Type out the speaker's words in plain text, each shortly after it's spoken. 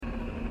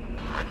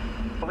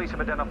Police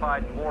have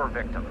identified more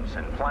victims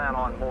and plan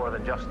on more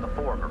than just the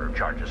 4 murder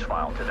charges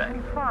filed today.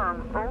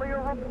 Confirm earlier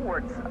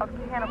reports of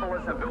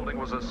cannibalism. The building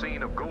was a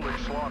scene of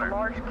ghoulish slaughter. A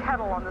large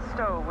kettle on the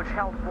stove which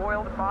held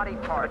boiled body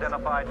parts.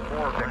 Identified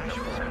more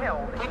victims and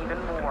Killed even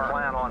more.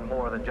 plan on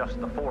more than just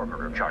the 4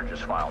 murder charges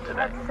filed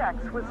today. Had sex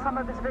with some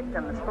of his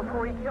victims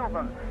before he killed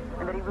them,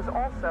 and that he was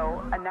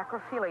also a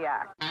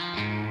necrophiliac.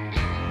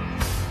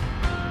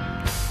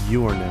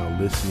 You are now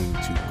listening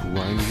to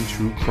Grinding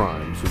True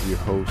Crimes with your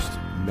host,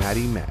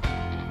 Maddie Matt,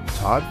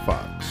 Todd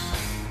Fox,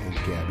 and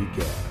Gabby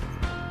Gab.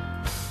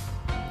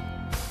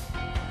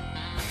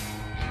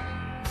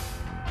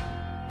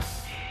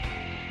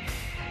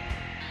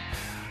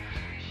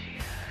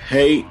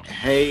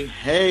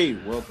 Hey,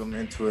 welcome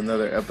into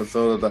another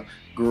episode of the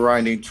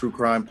Grinding True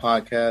Crime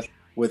Podcast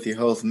with your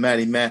host,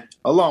 Maddie Matt,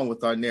 along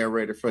with our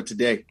narrator for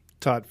today,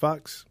 Todd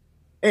Fox.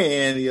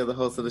 And the other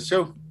host of the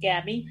show,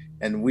 Gabby.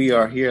 And we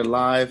are here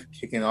live,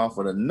 kicking off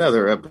with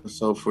another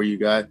episode for you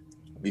guys.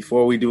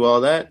 Before we do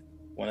all that, I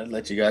want to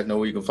let you guys know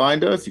where you can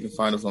find us. You can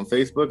find us on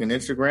Facebook and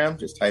Instagram.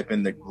 Just type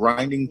in the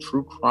Grinding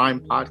True Crime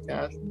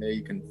Podcast, and there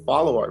you can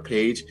follow our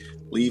page,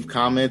 leave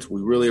comments.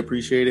 We really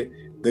appreciate it.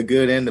 The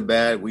good and the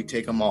bad, we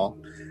take them all.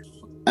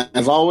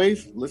 As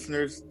always,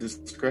 listeners'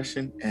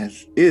 discretion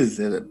is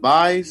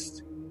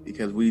advised,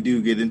 because we do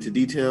get into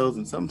details,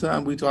 and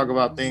sometimes we talk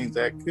about things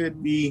that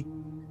could be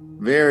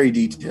very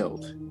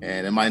detailed,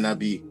 and it might not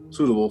be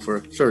suitable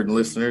for certain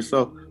listeners.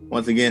 So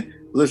once again,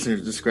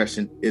 listeners'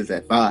 discretion is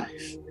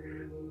advised.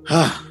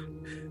 Now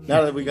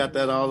that we got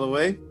that all the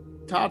way,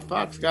 Todd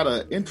Fox got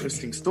an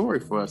interesting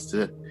story for us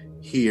to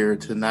hear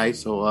tonight.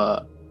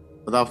 So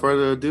without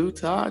further ado,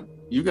 Todd,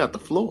 you got the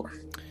floor.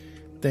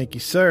 Thank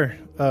you, sir.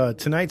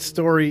 Tonight's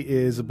story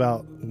is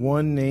about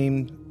one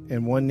name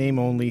and one name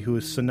only who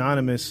is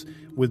synonymous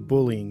with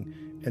bullying,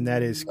 and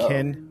that is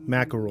Ken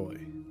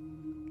McElroy.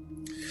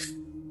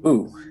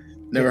 Ooh,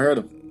 never heard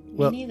of him.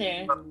 Well, Me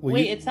neither.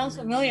 Wait, it sounds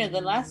familiar, the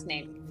last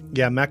name.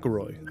 Yeah,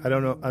 McElroy. I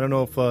don't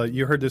know if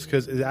you heard this,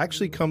 because it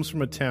actually comes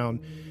from a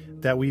town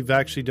that we've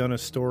actually done a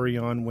story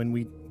on when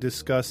we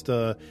discussed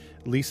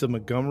Lisa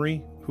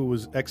Montgomery, who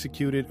was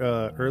executed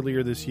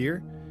earlier this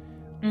year.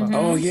 Mm-hmm.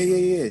 Oh,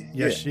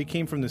 yeah. She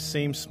came from the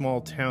same small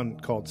town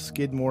called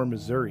Skidmore,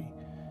 Missouri.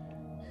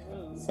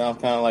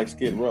 Sounds kind of like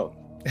Skid Row.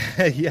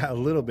 Yeah, a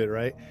little bit,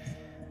 right?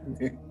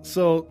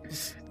 So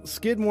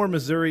Skidmore,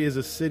 Missouri is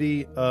a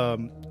city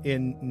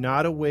in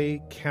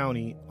Nottoway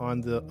County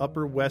on the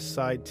upper west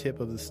side tip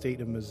of the state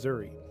of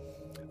Missouri.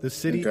 The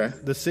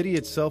city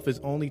itself is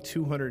only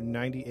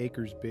 290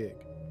 acres big.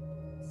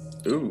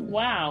 Ooh.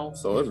 Wow.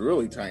 So it's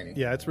really tiny.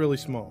 Yeah, it's really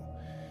small.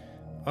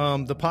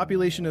 The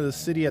population of the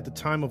city at the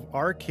time of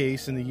our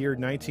case in the year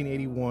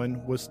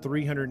 1981 was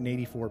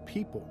 384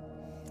 people.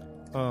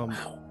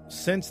 Wow.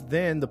 Since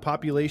then, the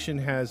population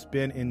has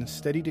been in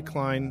steady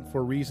decline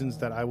for reasons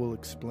that I will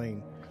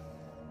explain.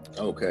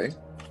 Okay.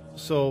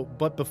 So,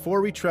 but before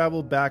we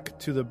travel back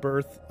to the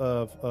birth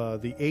of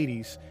the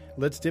 80s,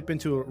 let's dip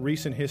into a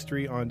recent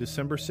history. On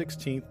December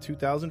 16th,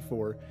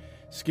 2004,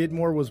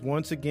 Skidmore was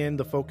once again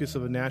the focus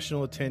of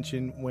national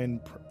attention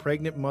when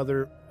pregnant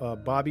mother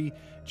Bobby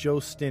Jo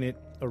Stinnett,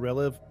 a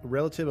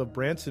relative of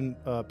Branson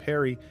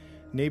Perry,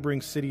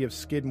 neighboring city of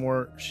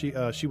Skidmore,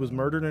 she was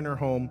murdered in her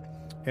home,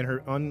 and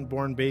her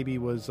unborn baby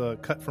was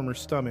cut from her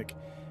stomach.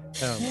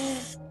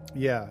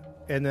 Yeah.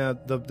 And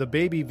the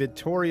baby,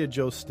 Victoria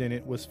Jo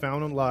Stinnett, was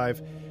found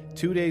alive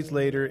 2 days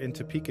later in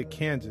Topeka,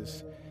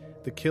 Kansas.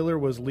 The killer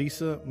was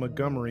Lisa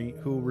Montgomery,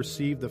 who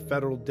received the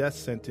federal death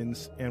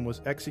sentence and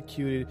was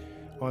executed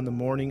on the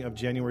morning of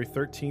January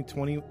 13,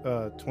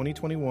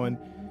 2021,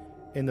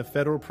 in the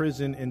federal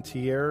prison in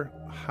Terre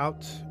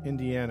Haute,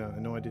 Indiana. I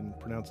know I didn't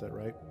pronounce that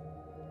right.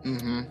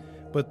 Mm-hmm.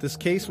 But this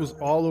case was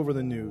all over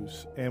the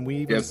news, and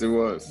yes, it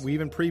was. We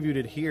even previewed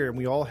it here, and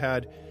we all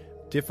had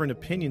different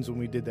opinions when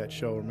we did that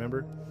show.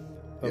 Remember?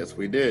 Yes,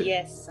 we did.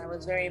 Yes, I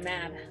was very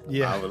mad.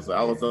 Yeah, I was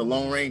the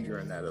Lone Ranger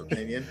in that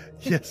opinion.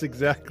 Yes,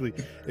 exactly.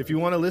 If you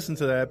want to listen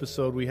to that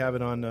episode, we have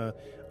it on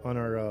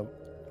our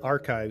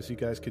archives. You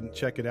guys can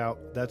check it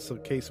out. That's the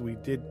case we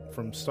did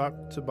from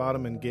top to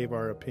bottom and gave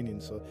our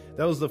opinions. So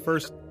that was the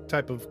first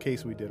type of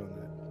case we did on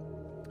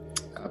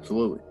that.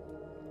 Absolutely.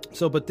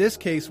 So, but this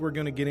case, we're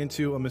going to get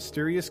into a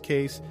mysterious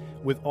case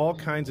with all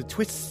kinds of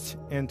twists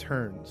and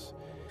turns.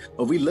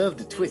 Oh, we love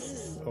the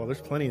twists. Oh, there's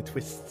plenty of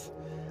twists.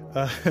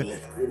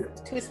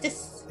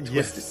 Twistus.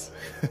 Yes.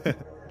 A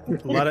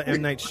lot of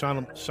M. Night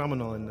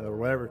Shyamalan or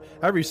whatever.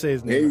 However you say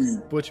his name. Hey,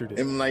 Butchered it.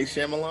 M. Night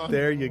Shyamalan?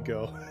 There you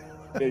go.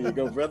 There you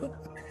go, brother.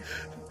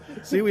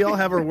 See, we all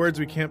have our words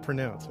we can't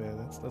pronounce, man.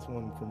 That's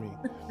one for me.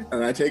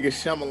 And I take a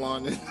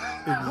Shyamalan.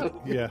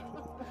 Yeah.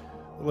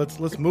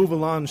 Let's move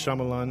along,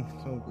 Shyamalan.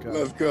 Oh, God.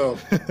 Let's go.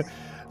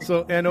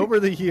 So, and over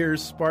the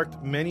years,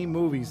 sparked many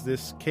movies,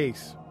 this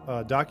case,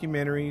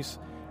 documentaries,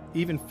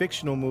 even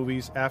fictional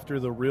movies after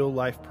the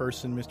real-life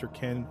person, Mr.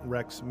 Ken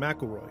Rex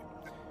McElroy.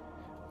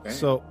 Dang.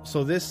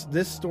 So this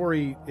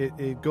story,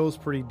 it goes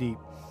pretty deep.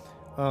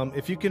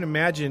 If you can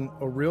imagine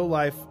a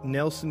real-life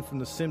Nelson from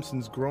The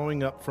Simpsons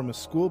growing up from a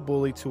school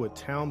bully to a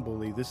town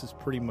bully, this is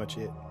pretty much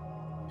it.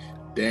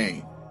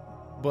 Dang.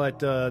 But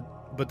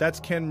that's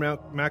Ken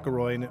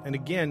McElroy, and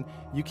again,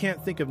 you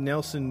can't think of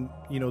Nelson,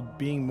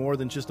 being more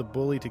than just a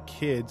bully to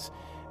kids.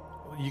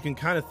 You can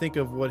kind of think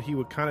of what he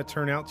would kind of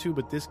turn out to,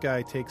 but this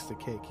guy takes the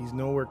cake. He's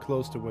nowhere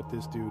close to what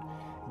this dude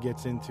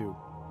gets into.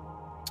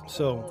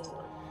 So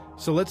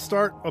let's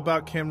start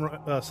about Ken.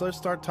 So let's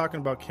start talking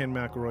about Ken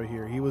McElroy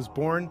here. He was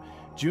born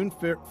June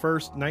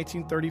 1st,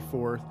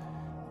 1934.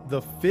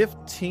 The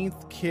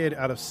 15th kid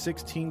out of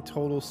 16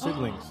 total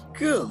siblings.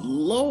 Good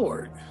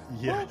Lord.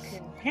 Yes. Who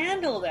can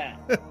handle that?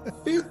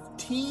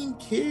 15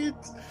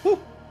 kids?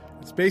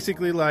 It's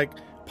basically like,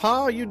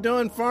 Pa, you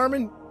done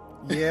farming?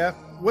 Yeah.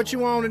 What you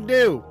want to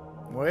do?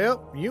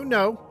 Well,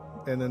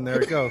 And then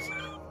there it goes.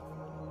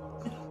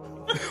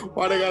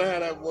 Why they gotta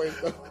have that voice,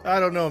 though? I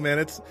don't know, man.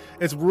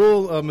 It's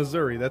rural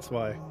Missouri. That's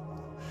why.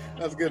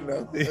 That's good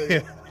enough.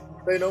 Yeah.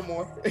 Say no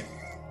more.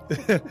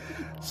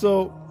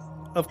 So,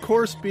 of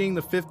course, being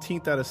the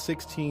 15th out of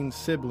 16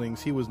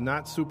 siblings, he was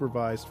not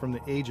supervised from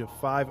the age of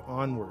 5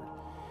 onward.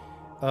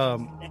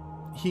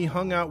 He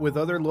hung out with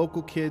other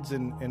local kids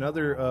and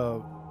other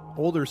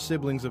older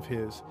siblings of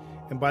his,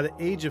 and by the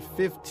age of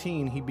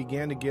 15, he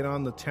began to get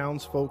on the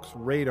townsfolk's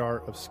radar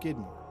of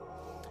Skidmore.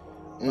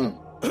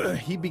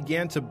 He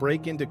began to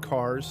break into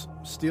cars,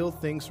 steal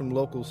things from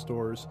local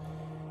stores,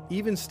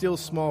 even steal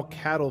small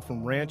cattle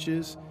from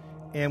ranches,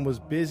 and was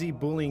busy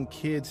bullying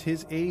kids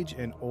his age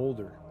and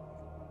older.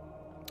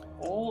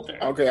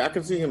 Okay, I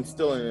can see him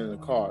stealing in the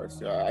cars.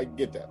 Yeah, I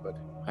get that, but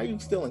how you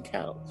stealing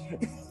cattle?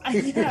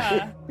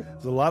 Yeah.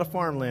 There's a lot of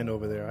farmland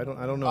over there. I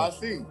don't know. I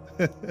see.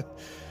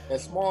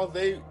 As small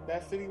as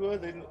that city was,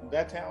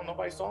 that town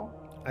nobody saw.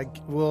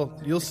 Well,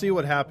 you'll see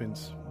what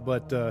happens.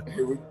 But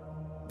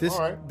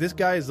this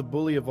guy is the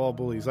bully of all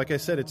bullies. Like I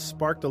said, it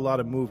sparked a lot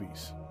of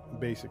movies,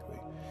 basically.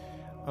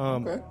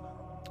 Okay.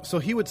 So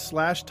he would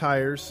slash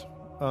tires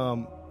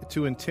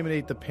to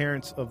intimidate the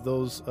parents of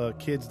those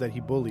kids that he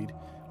bullied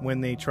when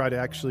they try to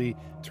actually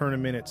turn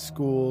him in at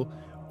school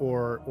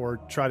or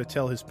try to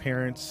tell his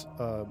parents.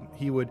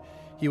 He would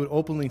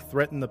openly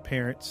threaten the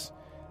parents.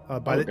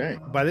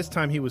 By this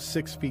time, he was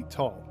 6 feet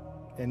tall,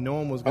 and no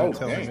one was going to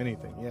tell him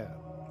anything. Yeah.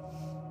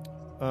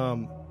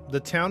 The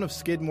town of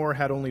Skidmore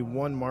had only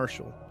one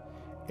marshal,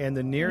 and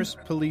the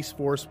nearest police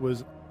force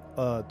was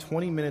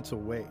 20 minutes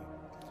away.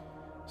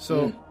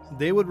 So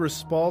they would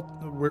respond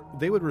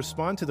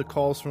to the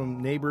calls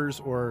from neighbors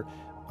or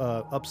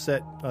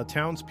upset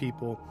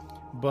townspeople,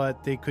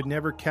 but they could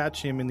never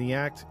catch him in the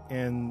act,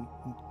 and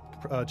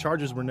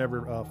charges were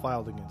never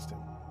filed against him.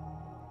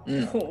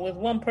 With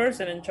one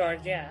person in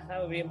charge, yeah, that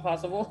would be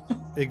impossible.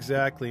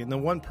 Exactly, and the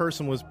one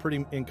person was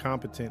pretty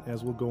incompetent,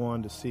 as we'll go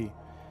on to see.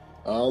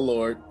 Oh,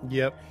 Lord.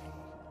 Yep.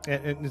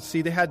 And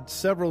see, they had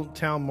several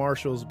town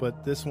marshals,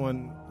 but this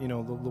one, the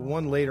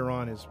one later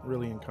on is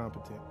really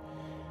incompetent.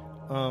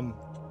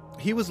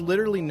 He was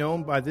literally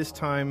known by this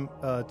time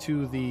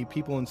to the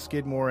people in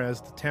Skidmore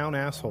as the town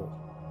asshole.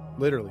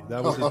 Literally,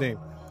 that was his name.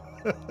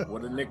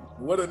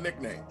 What a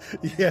nickname.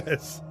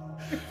 Yes.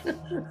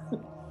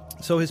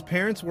 So his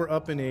parents were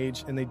up in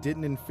age, and they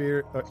didn't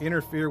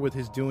interfere with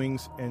his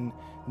doings and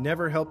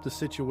never helped the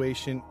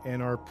situation,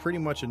 and are pretty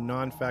much a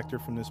non-factor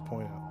from this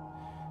point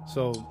out.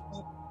 So,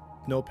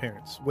 no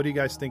parents. What do you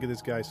guys think of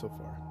this guy so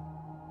far?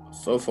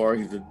 So far,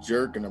 he's a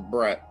jerk and a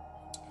brat.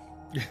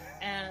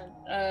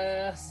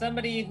 And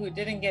somebody who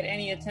didn't get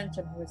any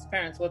attention from his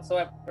parents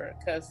whatsoever,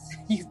 because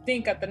you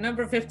think at the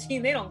number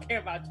 15, they don't care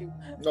about you.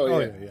 Oh,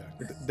 yeah.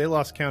 They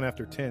lost count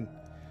after 10.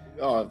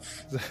 Oh.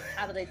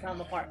 How do they tell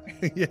them apart?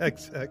 Yeah,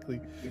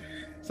 exactly.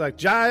 It's like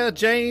Jaya,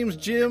 James,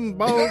 Jim,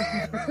 Bo.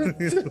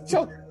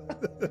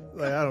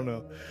 Like, I don't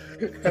know.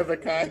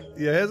 Hezekiah.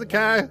 Yeah,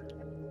 Hezekiah.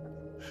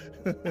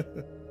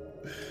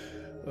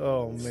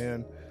 Oh,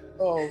 man.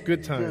 Oh,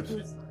 good times.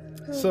 Goodness.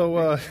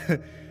 So,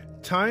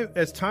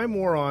 as time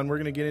wore on, we're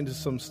going to get into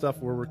some stuff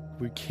where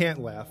we can't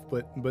laugh,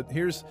 but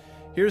here's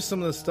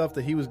some of the stuff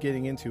that he was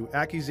getting into: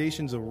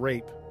 accusations of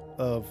rape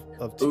of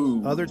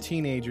other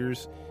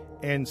teenagers,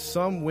 and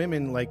some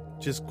women like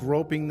just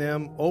groping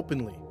them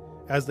openly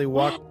as they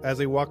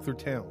walk through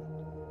town.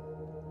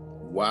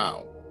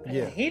 Wow.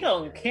 Yeah. He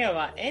don't care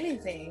about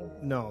anything.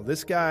 No,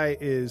 this guy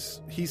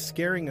he's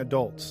scaring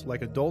adults.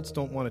 Like, adults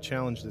don't want to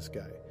challenge this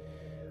guy.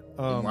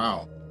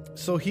 Wow.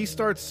 So he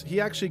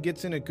actually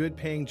gets in a good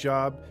paying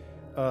job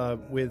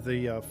with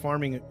the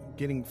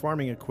getting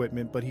farming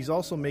equipment, but he's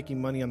also making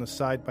money on the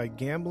side by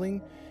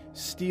gambling,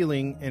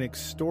 stealing, and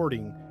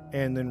extorting,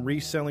 and then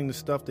reselling the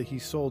stuff that he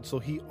sold. So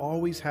he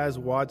always has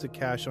wads of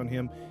cash on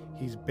him.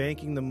 He's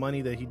banking the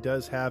money that he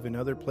does have in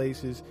other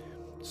places.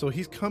 So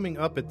he's coming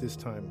up at this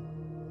time.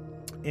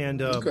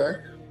 And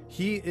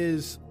he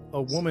is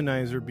a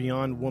womanizer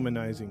beyond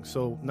womanizing.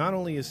 So not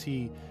only is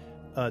he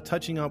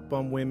touching up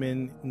on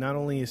women, not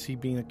only is he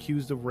being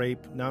accused of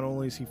rape, not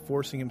only is he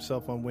forcing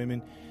himself on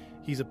women,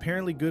 he's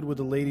apparently good with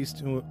the ladies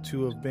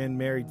to have been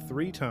married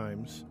 3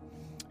 times.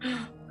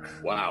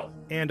 Wow.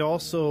 And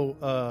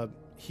also,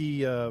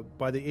 he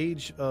by the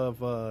age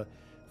of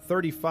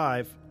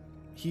 35,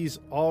 he's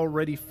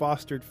already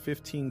fostered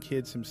 15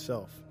 kids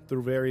himself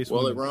through various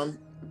women.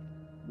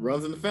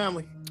 runs in the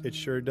family. It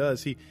sure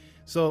does.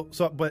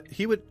 But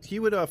he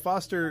would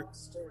foster.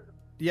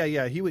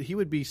 Yeah. He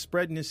would be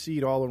spreading his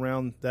seed all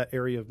around that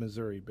area of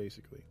Missouri,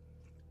 basically.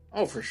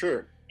 Oh, for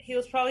sure. He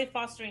was probably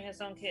fostering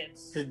his own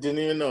kids. He didn't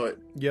even know it.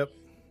 Yep.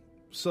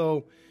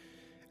 So,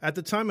 at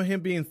the time of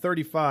him being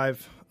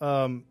 35,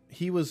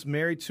 he was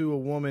married to a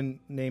woman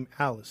named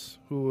Alice,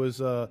 who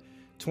was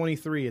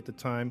 23 at the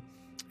time,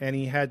 and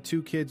he had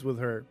 2 kids with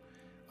her.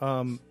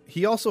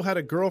 He also had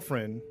a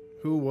girlfriend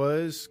who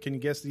was, can you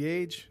guess the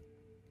age?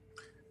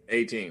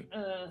 18.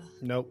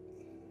 Nope.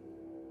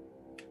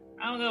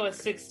 I'll go with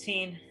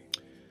 16.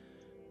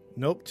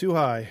 Nope, too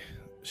high.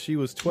 She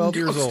was 12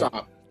 years old.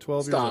 Stop.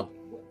 12 Stop. years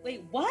old.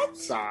 Wait, what?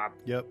 Stop.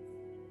 Yep.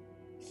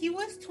 He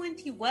was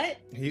 20 what?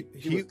 He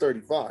was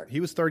 35. He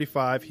was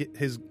 35.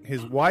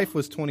 His wife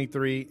was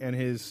 23, and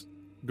his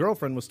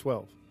girlfriend was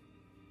 12.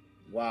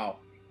 Wow.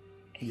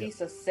 He's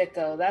a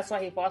sicko. That's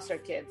why he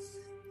fostered kids.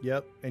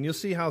 Yep. And you'll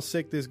see how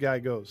sick this guy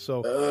goes.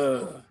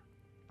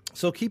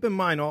 So keep in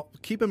mind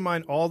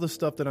all the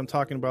stuff that I'm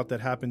talking about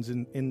that happens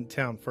in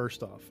town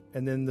first off,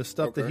 and then the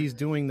stuff that he's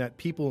doing that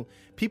people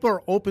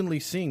are openly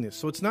seeing this.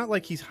 So it's not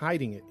like he's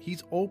hiding it.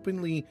 He's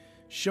openly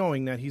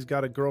showing that he's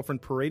got a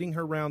girlfriend, parading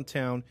her around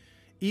town,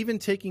 even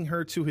taking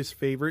her to his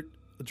favorite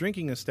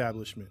drinking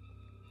establishment.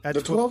 At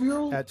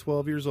 12-year-old? At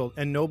 12 years old,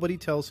 and nobody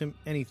tells him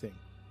anything.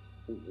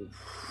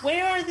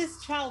 Where are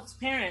this child's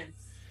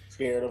parents?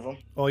 Scared of him.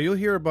 Oh, you'll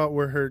hear about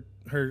where her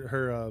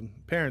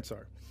parents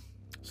are.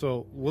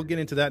 So we'll get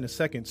into that in a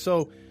second.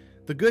 So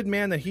the good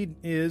man that he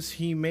is,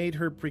 he made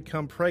her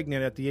become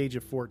pregnant at the age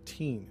of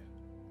 14.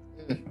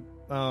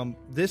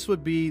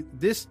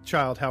 This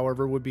child,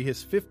 however, would be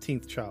his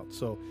 15th child.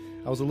 So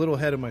I was a little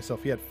ahead of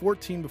myself. He had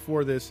 14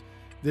 before this.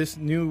 This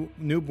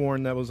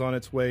newborn that was on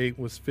its way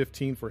was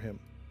 15 for him.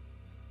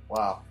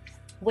 Wow.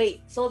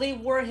 Wait, so they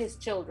were his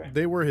children?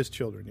 They were his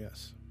children,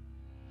 yes.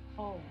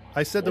 Oh.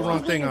 I said the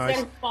wrong thing.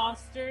 Instead of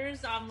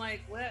fosters, I'm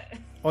like, what?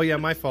 Oh yeah,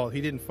 my fault.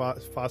 He didn't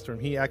foster him.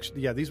 He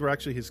actually, these were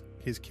actually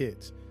his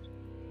kids.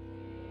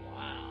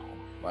 Wow.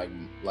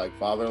 Like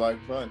father, like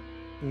son.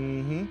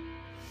 Mm-hmm.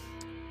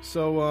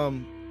 So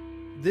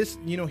this,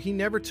 he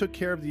never took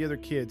care of the other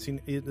kids.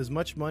 As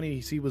much money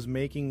as he was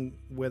making,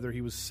 whether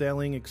he was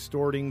selling,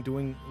 extorting,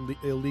 doing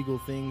illegal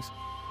things,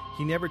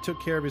 he never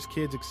took care of his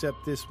kids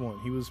except this one.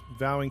 He was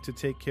vowing to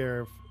take care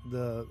of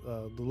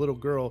the little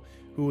girl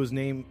who was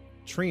named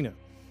Trina.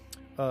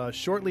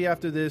 Shortly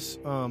after this,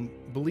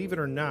 believe it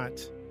or not,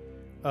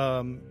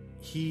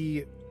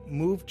 he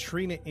moved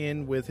Trina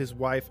in with his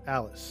wife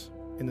Alice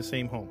in the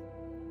same home.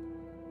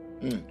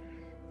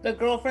 The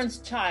girlfriend's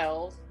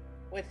child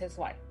with his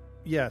wife.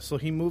 Yeah, so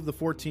he moved the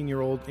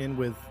 14-year-old in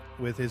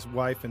with his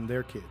wife and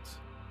their kids.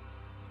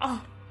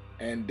 Oh.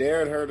 And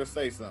dared her to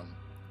say something.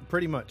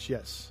 Pretty much,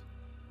 yes.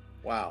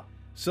 Wow.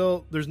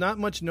 So there's not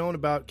much known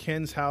about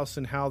Ken's house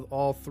and how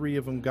all 3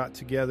 of them got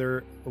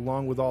together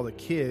along with all the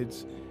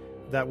kids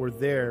that were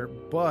there,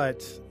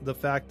 but the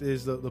fact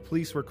is the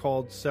police were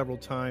called several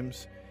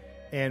times,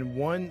 and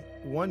one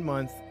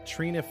month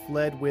Trina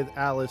fled with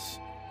Alice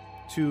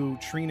to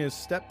Trina's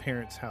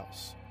step-parents'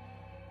 house,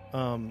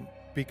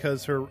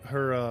 because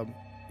her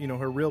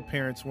real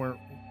parents weren't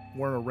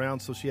around,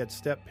 so she had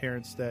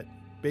step-parents that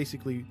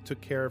basically took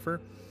care of her.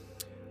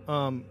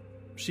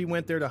 She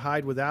went there to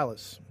hide with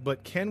Alice,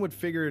 but Ken would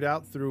figure it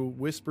out through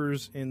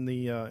whispers and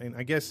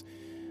I guess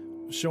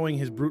showing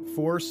his brute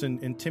force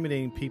and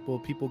intimidating people.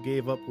 People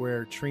gave up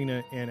where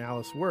Trina and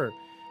Alice were.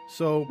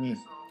 So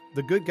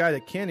the good guy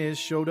that Ken is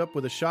showed up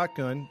with a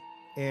shotgun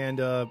and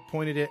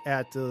pointed it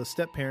at the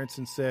step-parents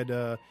and said,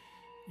 I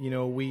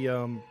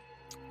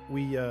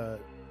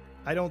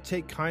don't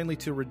take kindly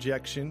to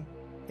rejection,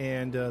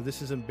 and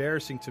this is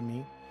embarrassing to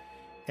me.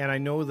 And I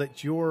know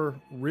that your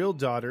real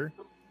daughter,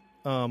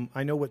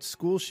 I know what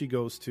school she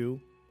goes to.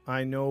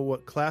 I know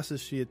what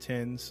classes she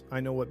attends. I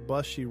know what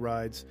bus she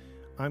rides.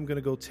 I'm going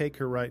to go take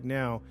her right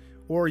now.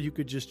 Or you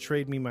could just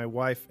trade me my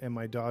wife and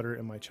my daughter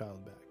and my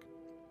child back.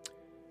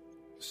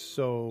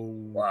 So...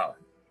 Wow.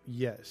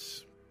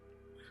 Yes.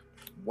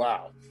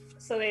 Wow.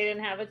 So they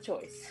didn't have a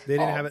choice. They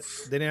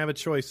didn't have a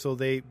choice, so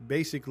they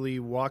basically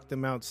walked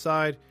them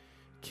outside.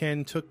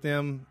 Ken took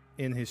them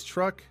in his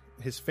truck,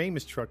 his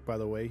famous truck, by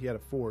the way. He had a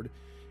Ford,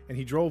 and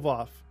he drove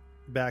off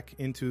back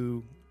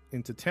into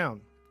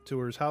town to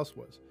where his house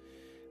was.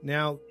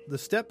 Now, the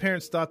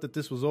step-parents thought that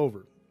this was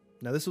over.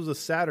 Now, this was a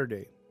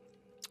Saturday.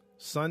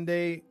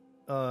 Sunday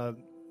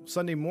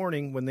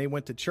morning, when they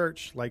went to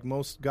church, like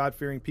most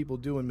God-fearing people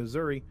do in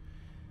Missouri,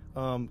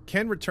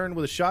 Ken returned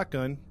with a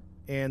shotgun,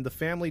 and the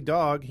family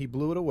dog, he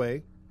blew it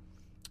away,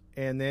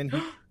 and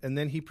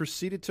then he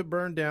proceeded to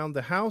burn down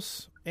the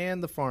house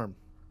and the farm.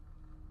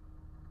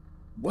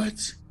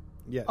 What?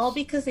 Yes. All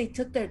because they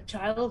took their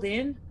child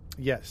in?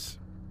 Yes.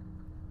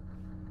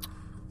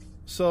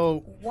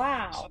 So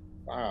wow.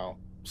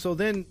 So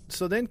then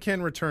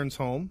Ken returns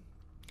home.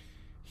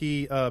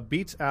 He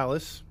beats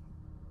Alice,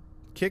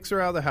 kicks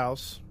her out of the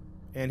house,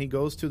 and he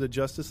goes to the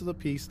Justice of the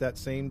Peace that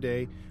same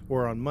day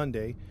or on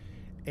Monday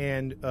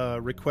and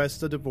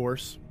requests a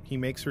divorce. He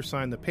makes her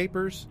sign the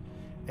papers,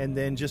 And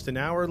then just an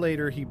hour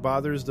later, he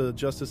bothers the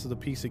justice of the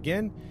peace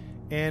again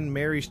and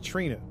marries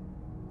Trina,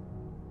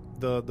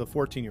 the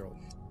 14-year-old.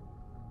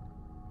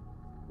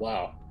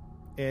 Wow.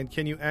 And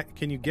can you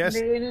guess?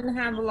 They didn't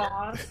have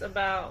laws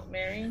about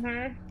marrying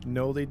her?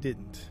 No, they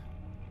didn't.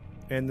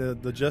 And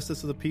the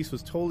justice of the peace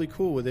was totally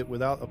cool with it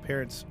without a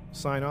parent's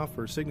sign off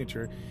or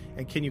signature.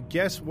 And can you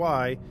guess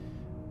why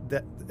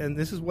that? And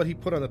this is what he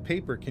put on the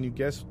paper. Can you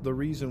guess the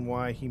reason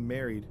why he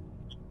married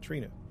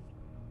Trina?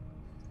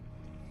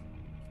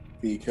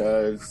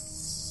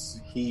 Because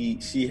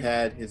she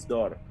had his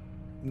daughter.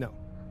 No.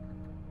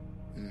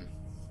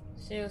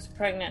 She was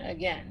pregnant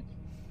again.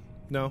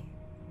 No.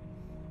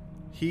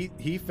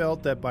 He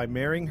felt that by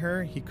marrying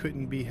her, he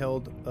couldn't be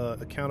held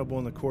accountable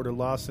in the court of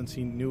law since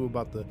he knew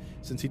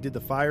since he did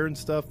the fire and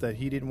stuff, that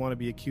he didn't want to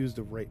be accused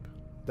of rape.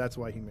 That's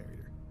why he married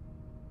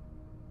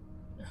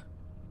her.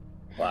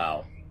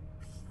 Wow.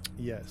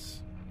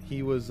 Yes.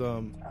 He was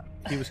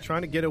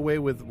trying to get away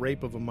with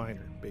rape of a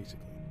minor,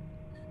 basically.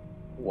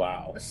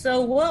 Wow.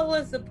 So what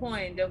was the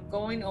point of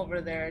going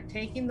over there,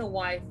 taking the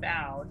wife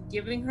out,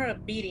 giving her a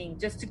beating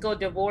just to go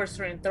divorce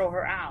her and throw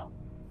her out?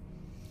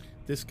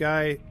 This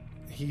guy,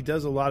 he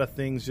does a lot of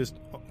things just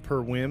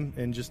per whim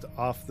and just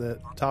off the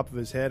top of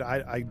his head.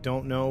 I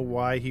don't know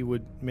why he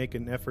would make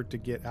an effort to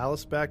get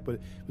Alice back, but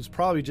it was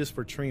probably just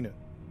for Trina,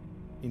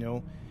 you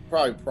know.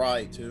 Probably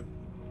pride too.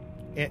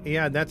 And,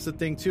 yeah, that's the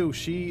thing too.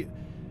 He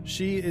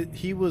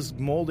was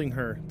molding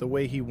her the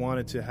way he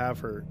wanted to have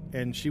her,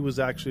 and she was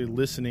actually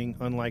listening,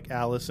 unlike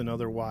Alice and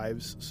other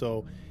wives.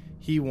 So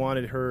he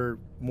wanted her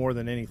more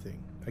than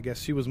anything. I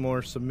guess she was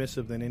more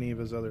submissive than any of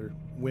his other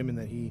women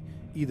that he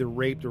either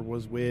raped or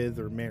was with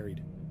or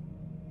married.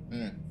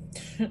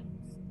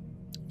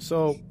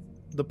 So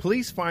the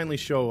police finally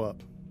show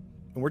up,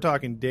 and we're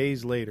talking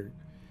days later,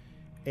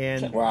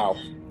 and wow,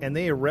 and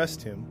they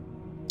arrest him.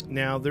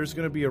 Now there's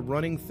going to be a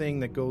running thing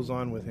that goes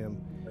on with him,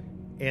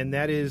 and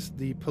that is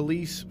the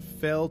police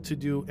failed to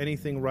do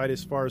anything right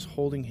as far as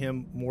holding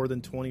him more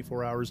than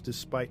 24 hours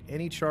despite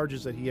any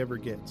charges that he ever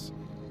gets.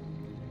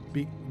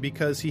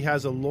 Because he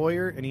has a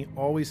lawyer and he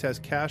always has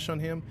cash on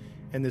him,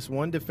 and this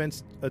one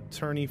defense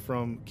attorney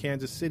from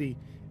Kansas City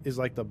is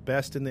like the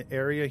best in the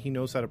area. He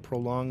knows how to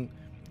prolong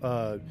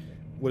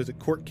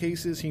court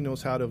cases. He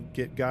knows how to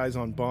get guys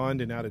on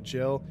bond and out of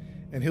jail,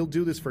 and he'll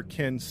do this for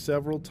Ken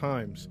several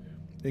times,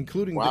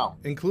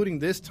 including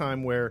this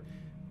time where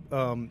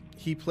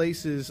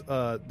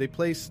they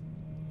place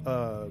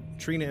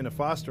Trina in a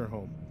foster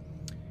home,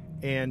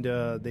 and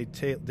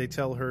they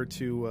tell her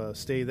to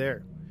stay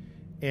there.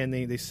 And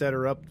they set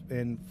her up,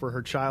 and for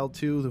her child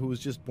too, who was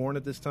just born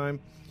at this time,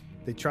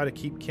 they try to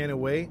keep Ken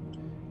away,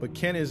 but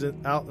Ken is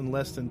out in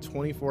less than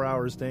 24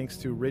 hours thanks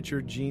to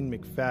Richard Gene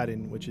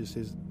McFadden, which is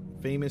his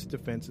famous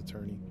defense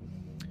attorney.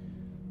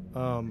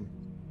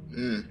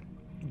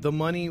 The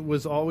money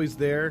was always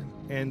there,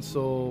 and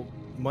so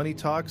money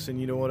talks, and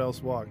you know what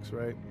else walks,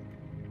 right?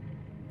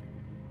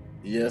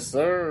 Yes,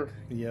 sir.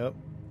 Yep.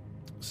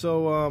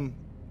 So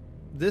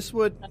this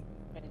would...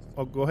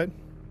 Oh, go ahead.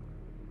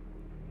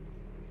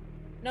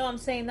 No, I'm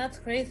saying that's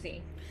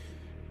crazy.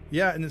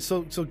 Yeah, and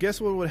so guess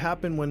what would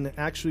happen when they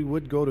actually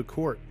would go to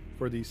court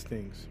for these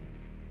things?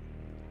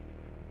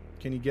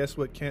 Can you guess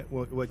what Ken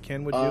would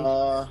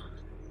do?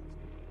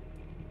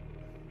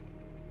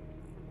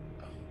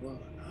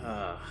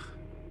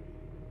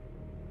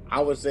 I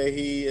would say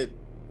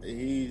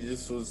he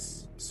just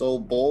was so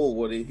bold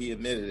when he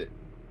admitted it.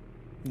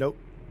 Nope.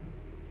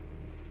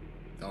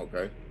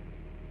 Okay.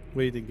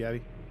 What do you think,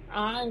 Gabby?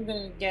 I'm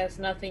gonna guess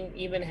nothing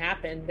even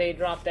happened. They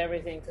dropped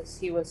everything because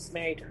he was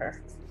married to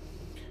her.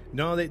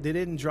 No, they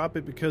didn't drop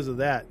it because of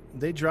that.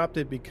 They dropped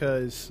it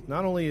because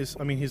not only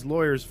his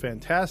lawyer is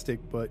fantastic,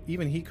 but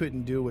even he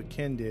couldn't do what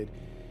Ken did.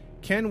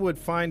 Ken would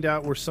find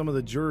out where some of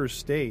the jurors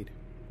stayed,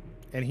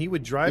 and he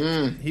would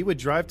drive. He would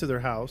drive to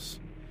their house,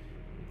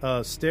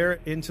 stare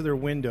into their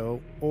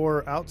window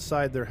or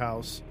outside their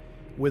house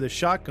with a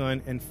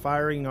shotgun and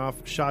firing off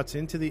shots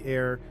into the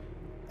air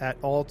at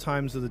all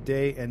times of the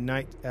day and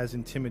night as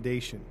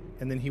intimidation.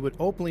 And then he would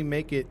openly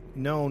make it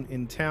known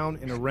in town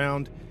and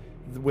around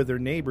with their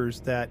neighbors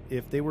that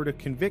if they were to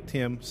convict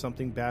him,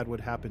 something bad would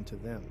happen to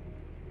them.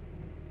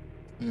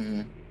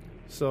 Mm-hmm.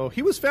 So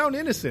he was found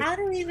innocent. How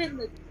do even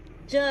the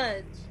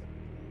judge,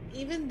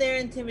 even they're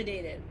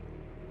intimidated?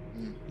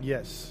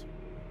 Yes.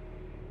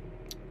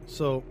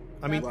 So,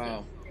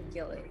 wow.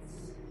 Ridiculous.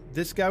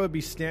 This guy would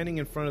be standing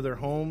in front of their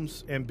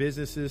homes and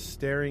businesses,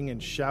 staring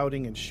and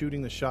shouting and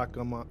shooting the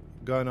shotgun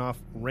off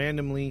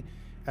randomly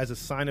as a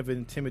sign of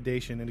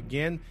intimidation. And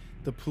again,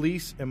 the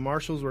police and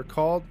marshals were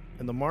called,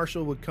 and the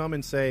marshal would come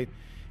and say,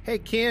 "Hey,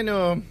 Ken,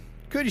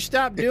 could you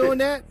stop doing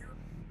that?"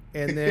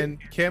 And then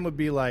Ken would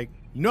be like,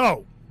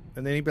 "No."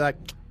 And then he'd be like,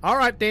 "All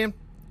right, then,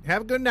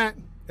 have a good night,"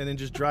 and then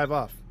just drive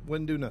off.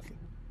 Wouldn't do nothing.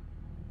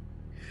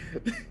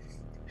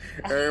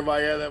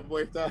 Everybody had that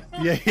voice down.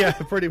 Yeah,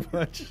 pretty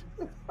much.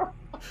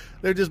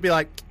 They'd just be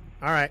like,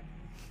 "All right."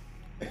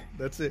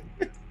 That's it.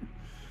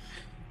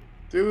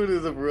 Dude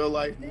is a real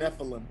life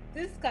Nephilim.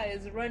 This guy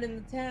is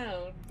running the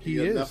town. He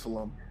is.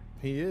 Nephilim.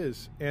 He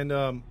is. And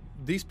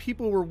these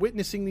people were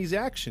witnessing these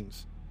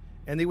actions,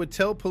 and they would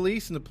tell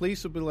police, and the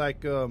police would be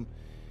like,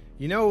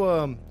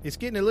 it's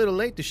getting a little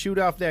late to shoot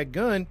off that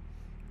gun.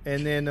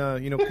 And then,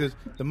 because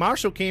the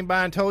marshal came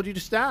by and told you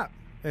to stop.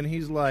 And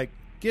he's like,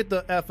 get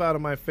the F out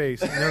of my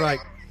face. And they're like,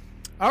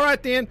 all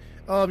right, then,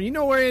 you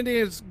know where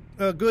is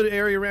a good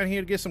area around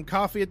here to get some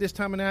coffee at this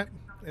time of night?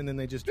 And then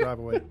they just drive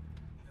away.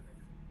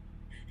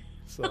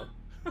 So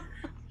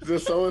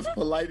as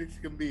polite as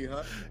can be,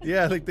 huh?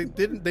 Yeah, like they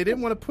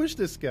didn't want to push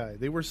this guy.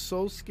 They were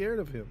so scared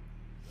of him.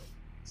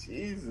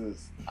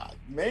 Jesus.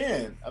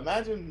 Man,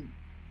 imagine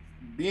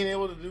being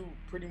able to do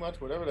pretty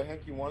much whatever the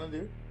heck you want to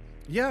do.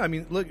 Yeah, I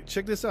mean, look,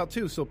 check this out,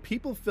 too. So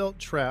people felt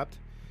trapped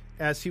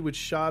as he would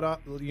shoot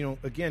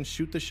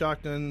the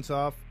shotguns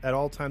off at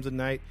all times of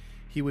night.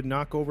 He would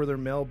knock over their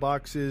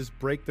mailboxes,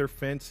 break their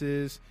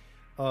fences.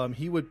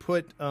 He would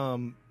put,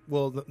 the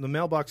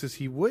mailboxes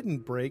he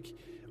wouldn't break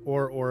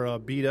or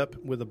beat up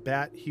with a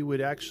bat. He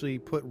would actually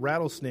put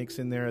rattlesnakes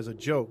in there as a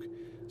joke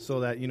so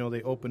that,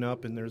 they open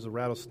up and there's a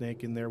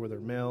rattlesnake in there with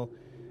their mail.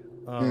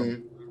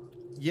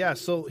 Yeah,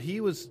 so he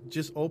was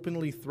just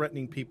openly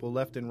threatening people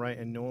left and right,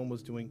 and no one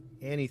was doing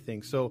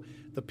anything. So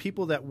the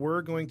people that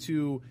were going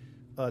to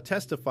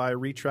testify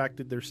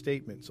retracted their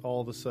statements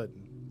all of a sudden.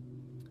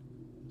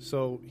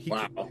 So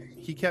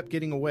he kept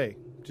getting away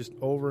just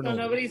over and over.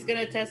 So nobody's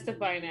going to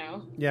testify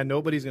now. Yeah,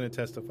 nobody's going to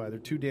testify. They're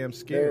too damn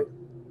scared.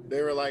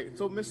 They were like,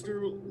 so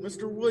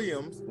Mr.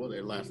 Williams, well,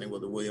 their last name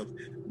wasn't Williams,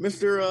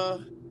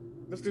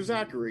 Mr.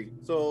 Zachary,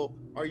 so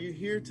are you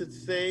here to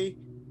say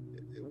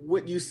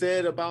what you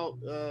said about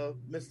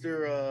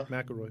Mr.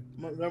 McElroy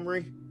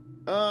Montgomery?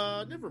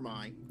 Never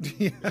mind.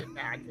 I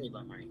can't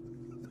mind.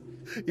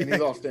 And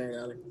he's all staring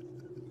at it.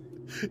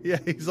 Yeah,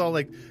 he's all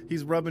like,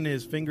 he's rubbing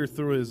his finger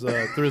through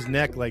his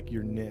neck like,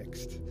 you're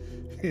next.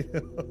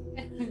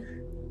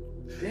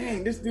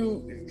 Dang, this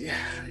dude,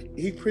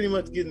 he pretty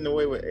much getting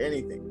away with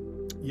anything.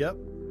 Yep.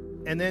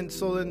 And then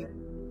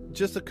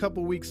just a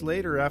couple weeks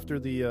later, after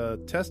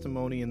the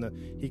testimony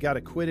and he got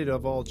acquitted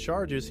of all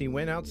charges, he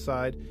went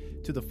outside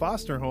to the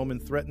foster home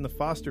and threatened the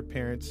foster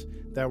parents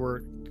that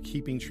were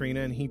keeping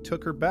Trina, and he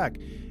took her back.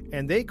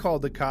 And they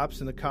called the cops,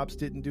 and the cops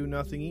didn't do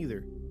nothing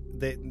either.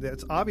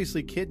 That's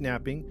obviously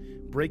kidnapping,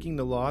 breaking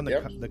the law, and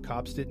the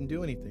cops didn't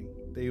do anything.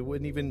 They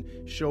wouldn't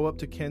even show up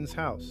to Ken's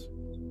house.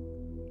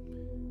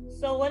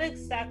 So what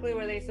exactly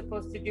were they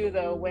supposed to do,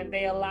 though, when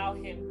they allow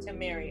him to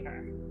marry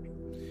her?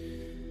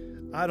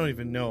 I don't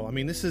even know. I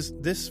mean,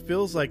 this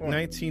feels like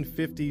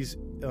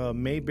 1950s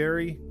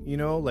Mayberry,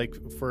 like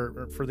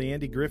for the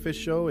Andy Griffith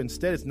Show.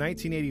 Instead, it's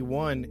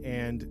 1981,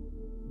 and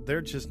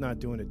they're just not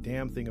doing a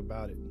damn thing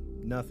about it.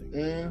 Nothing.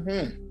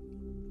 Mm-hmm.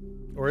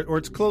 Or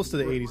it's close to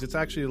the 80s. It's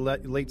actually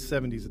late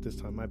 70s at this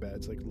time. My bad.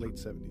 It's like late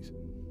 70s.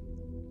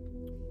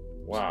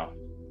 Wow.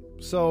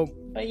 So.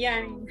 But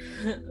yeah,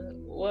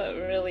 what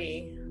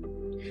really?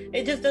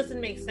 It just doesn't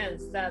make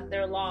sense that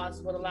their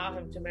laws would allow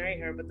him to marry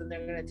her, but then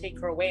they're going to take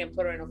her away and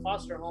put her in a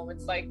foster home.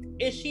 It's like,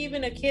 is she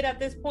even a kid at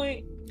this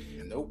point?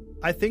 Nope.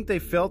 I think they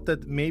felt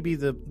that maybe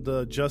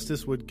the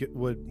justice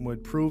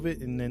would prove it,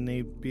 and then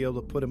they'd be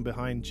able to put him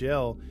behind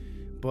jail.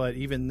 But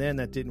even then,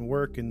 that didn't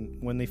work. And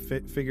when they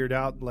figured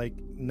out like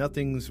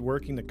nothing's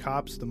working, the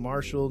cops, the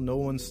marshal, no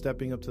one's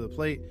stepping up to the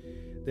plate,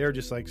 they're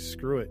just like,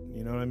 screw it.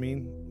 You know what I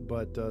mean?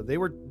 But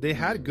they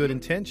had good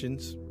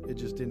intentions. It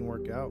just didn't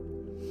work out.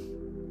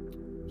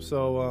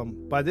 So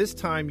by this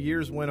time,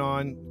 years went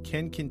on.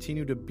 Ken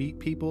continued to beat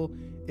people,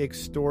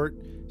 extort,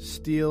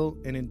 steal,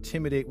 and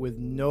intimidate with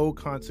no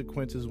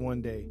consequences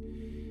one day.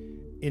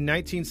 In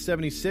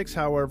 1976,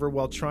 however,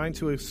 while trying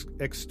to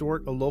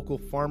extort a local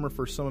farmer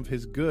for some of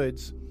his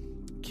goods,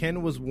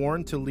 Ken was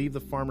warned to leave the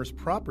farmer's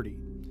property.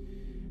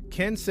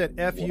 Ken said,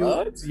 F you.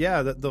 What?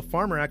 Yeah, the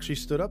farmer actually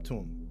stood up to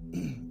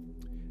him.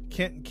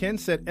 Ken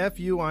said, F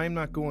you, I am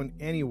not going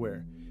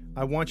anywhere.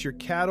 I want your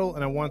cattle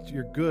and I want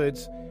your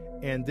goods,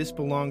 and this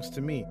belongs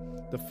to me.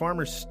 The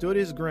farmer stood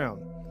his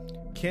ground.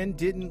 Ken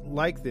didn't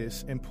like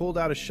this and pulled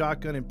out a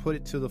shotgun and put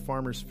it to the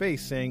farmer's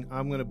face, saying,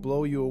 I'm going to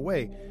blow you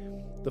away.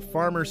 The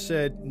farmer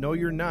said, no,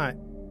 you're not.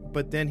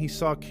 But then he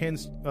saw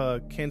Ken's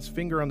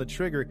finger on the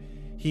trigger.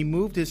 He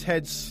moved his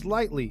head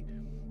slightly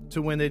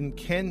to when then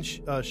Ken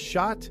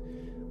shot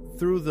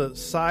through the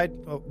side,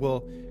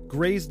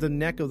 grazed the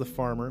neck of the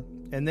farmer,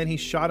 and then he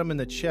shot him in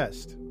the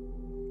chest.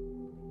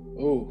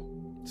 Oh.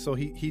 So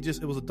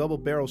it was a double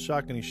barrel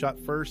shotgun. He shot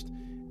first,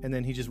 and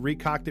then he just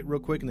recocked it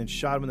real quick and then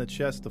shot him in the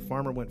chest. The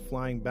farmer went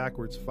flying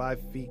backwards 5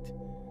 feet.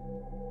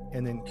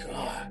 And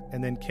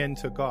then Ken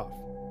took off.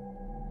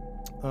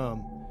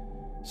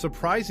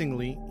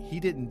 Surprisingly,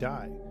 he didn't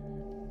die.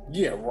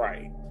 Yeah,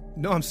 right.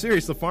 No, I'm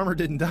serious. The farmer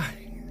didn't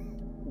die.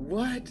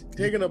 What?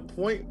 Taking a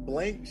point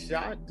blank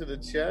shot to the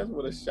chest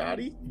with a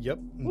shotty? Yep.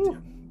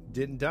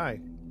 Didn't die.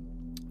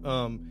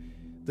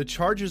 The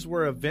charges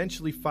were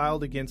eventually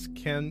filed against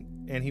Ken,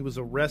 and he was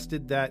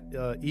arrested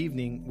that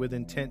evening with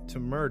intent to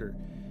murder.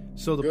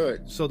 So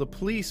the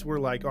police were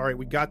like, all right,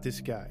 we got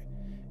this guy.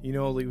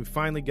 We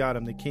finally got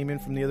him. They came in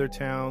from the other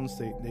towns.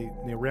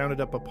 They rounded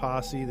up a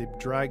posse. They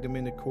dragged him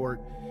into court.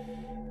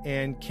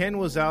 And Ken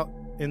was out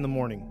in the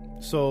morning.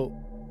 So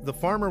the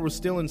farmer was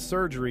still in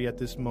surgery at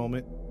this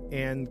moment,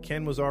 and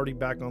Ken was already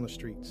back on the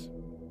streets.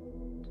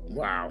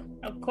 Wow.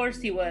 Of course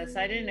he was.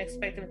 I didn't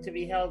expect him to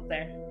be held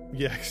there.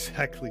 Yeah,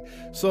 exactly.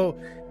 So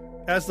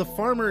as the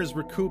farmer is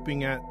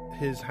recouping at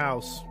his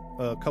house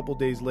a couple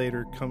days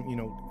later,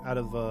 out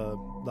of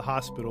the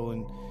hospital,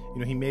 and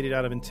he made it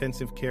out of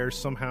intensive care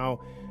somehow.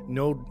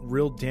 No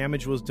real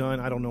damage was done.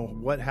 I don't know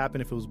what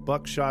happened, if it was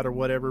buckshot or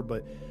whatever,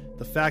 but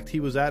the fact he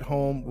was at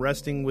home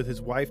resting with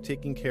his wife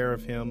taking care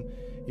of him,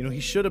 he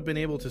should have been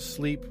able to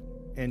sleep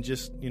and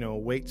just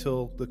wait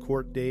till the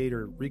court date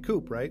or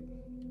recoup, right?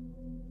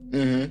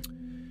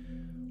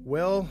 Mm-hmm.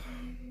 Well,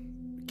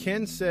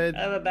 Ken said,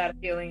 I have a bad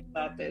feeling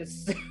about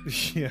this.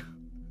 Yeah,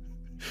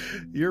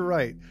 you're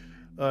right.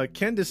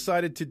 Ken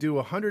decided to do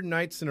 100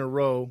 nights in a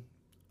row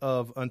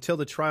until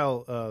the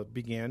trial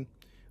began,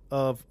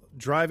 of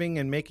driving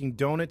and making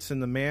donuts in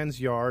the man's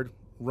yard,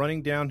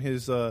 running down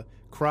his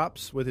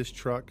crops with his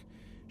truck,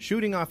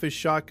 shooting off his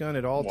shotgun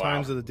at all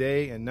times of the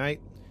day and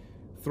night,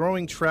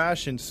 throwing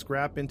trash and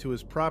scrap into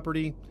his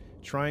property,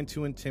 trying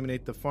to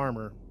intimidate the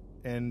farmer.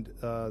 And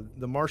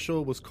the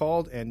marshal was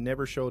called and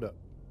never showed up.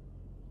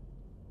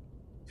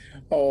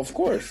 Oh, of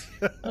course.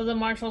 Oh, the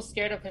marshal's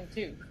scared of him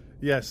too.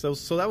 Yes, so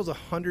that was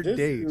 100 This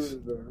days.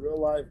 dude is a real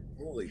life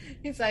bully.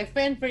 He's like,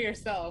 fend for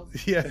yourself.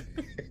 Yeah.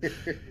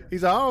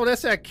 He's like, oh,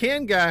 that's that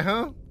Ken guy,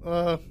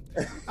 huh?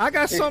 I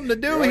got something to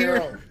do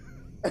here.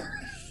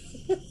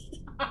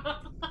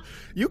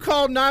 You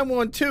called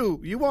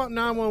 912. You want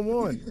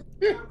 911.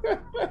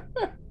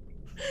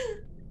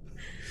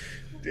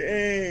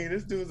 Dang,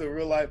 this dude's a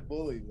real life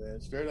bully,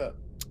 man. Straight up.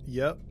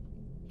 Yep.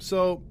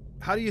 So,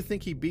 how do you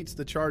think he beats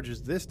the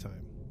charges this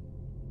time?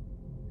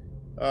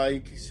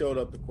 He showed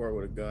up to court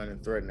with a gun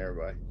and threatened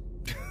everybody.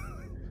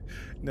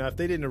 Now, if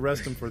they didn't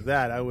arrest him for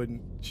that, I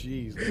wouldn't.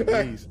 Jeez,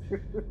 please.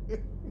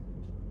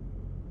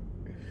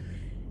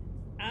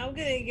 I'm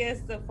gonna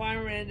guess the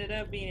farmer ended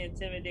up being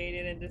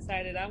intimidated and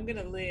decided, I'm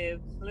gonna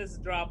live. Let's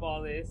drop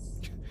all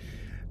this.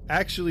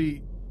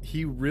 Actually,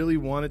 he really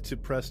wanted to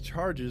press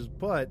charges,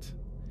 but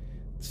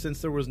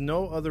since there was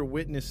no other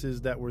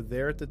witnesses that were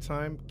there at the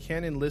time,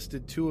 Ken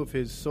enlisted two of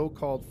his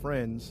so-called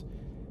friends,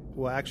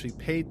 who actually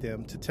paid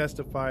them, to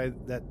testify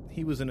that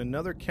he was in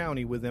another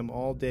county with them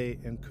all day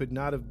and could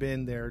not have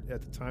been there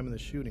at the time of the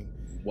shooting.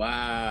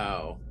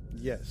 Wow.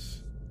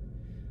 Yes.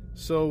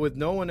 So with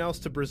no one else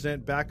to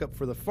present backup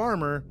for the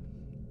farmer,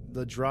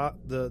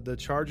 the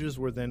charges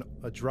were then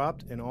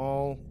dropped and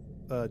all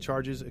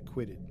charges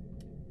acquitted.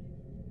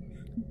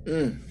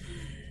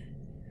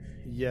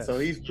 Yes. So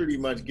he's pretty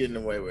much getting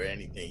away with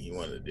anything he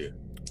wanted to do.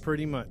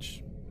 Pretty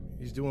much.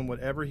 He's doing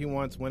whatever he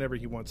wants, whenever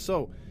he wants.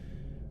 So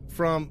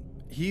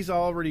he's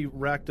already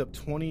racked up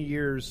 20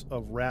 years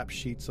of rap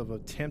sheets of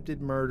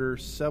attempted murder,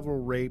 several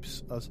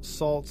rapes,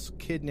 assaults,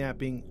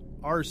 kidnapping,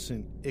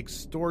 arson,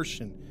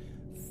 extortion,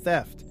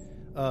 theft,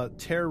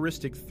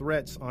 terroristic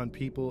threats on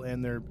people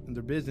and their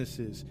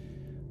businesses.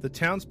 The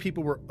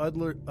townspeople were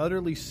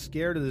utterly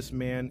scared of this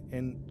man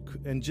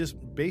and just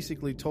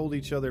basically told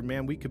each other,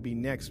 man, we could be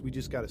next. We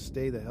just got to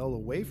stay the hell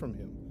away from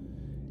him.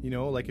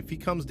 Like if he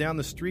comes down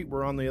the street,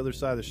 we're on the other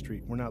side of the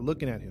street. We're not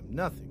looking at him.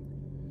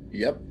 Nothing.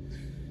 Yep.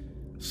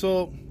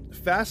 So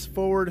fast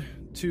forward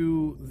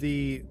to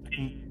the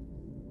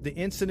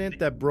incident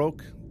that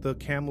broke the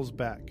camel's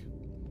back.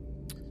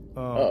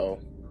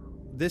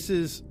 This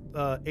is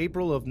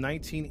April of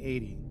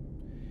 1980,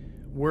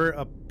 where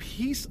a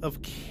piece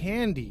of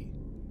candy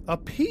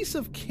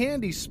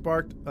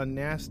sparked a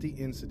nasty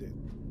incident.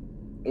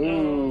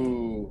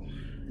 Ooh.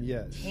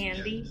 Yes.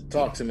 Candy?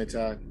 Talk to me,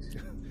 Todd.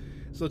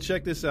 So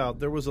check this out.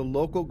 There was a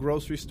local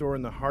grocery store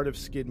in the heart of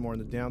Skidmore in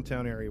the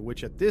downtown area,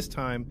 which at this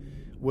time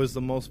was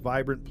the most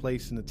vibrant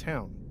place in the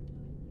town.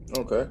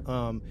 Okay.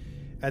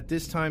 At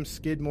this time,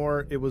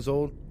 Skidmore, it was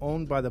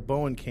owned by the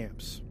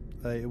Bowenkamps.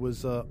 It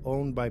was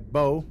owned by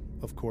Bo,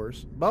 of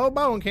course. Bo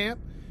Bowenkamp.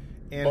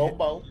 And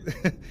Bo.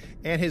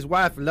 and his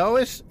wife,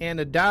 Lois, and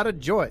a daughter,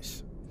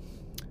 Joyce.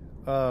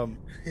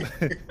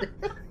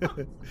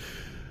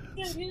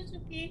 He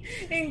should be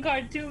in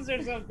cartoons or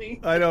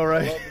something. I know,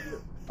 right?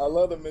 I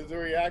love the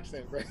Missouri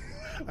accent, right?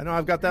 I know,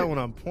 I've got that one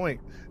on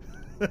point.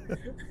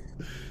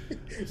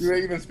 You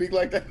even speak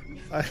like that?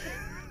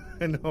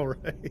 I know,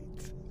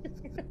 right?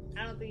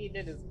 I don't think he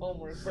did his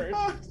homework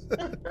first.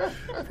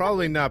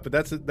 Probably not, but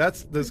that's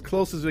as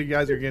close as you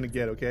guys are going to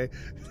get, okay?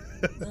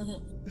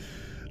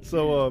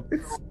 So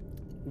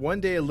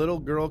one day a little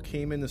girl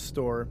came in the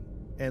store,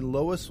 and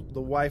Lois,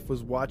 the wife,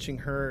 was watching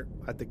her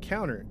at the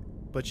counter,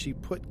 but she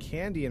put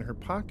candy in her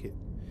pocket.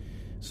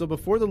 So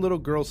before the little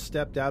girl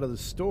stepped out of the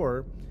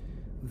store,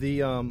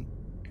 the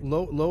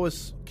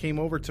Lois came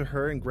over to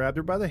her and grabbed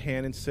her by the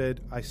hand and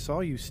said, "I saw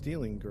you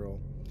stealing, girl."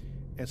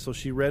 And so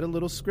she read a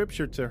little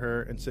scripture to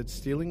her and said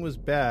stealing was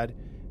bad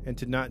and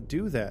to not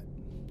do that.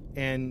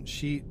 And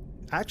she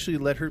actually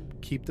let her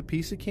keep the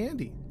piece of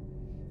candy.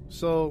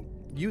 So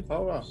you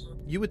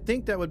would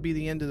think that would be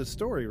the end of the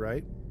story,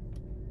 right?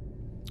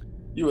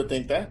 You would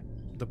think that.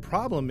 The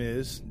problem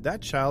is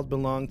that child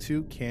belonged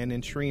to Ken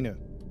and Trina.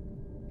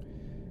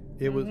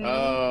 It was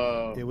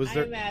it was I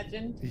their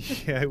imagine.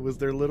 yeah, it was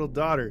their little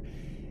daughter,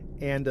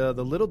 and the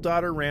little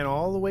daughter ran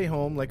all the way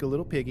home like a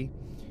little piggy,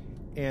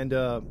 and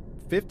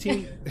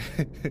 15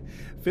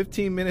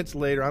 minutes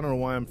later, I don't know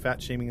why I'm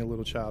fat shaming a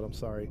little child. I'm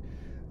sorry.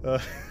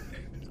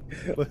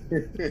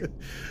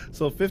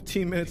 So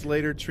 15 minutes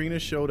later, Trina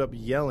showed up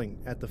yelling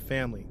at the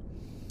family,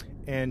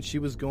 and she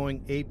was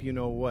going ape. You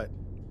know what?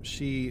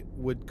 She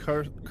would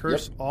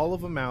curse all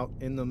of them out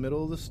in the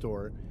middle of the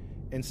store,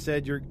 and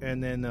said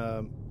and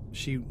then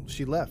she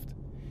left.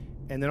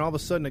 And then all of a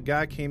sudden a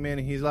guy came in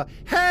and he's like,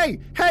 hey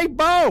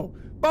Bo,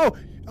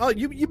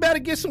 you better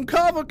get some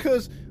cover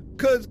cause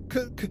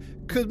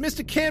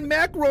Mr. Ken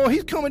McRoy,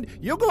 he's coming.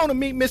 You're going to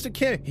meet Mr.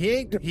 Ken. He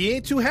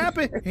ain't too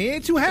happy.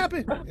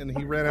 And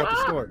he ran out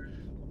the store.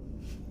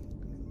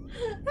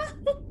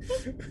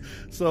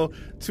 So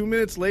 2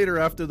 minutes later,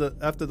 after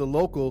the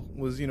local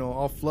was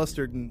all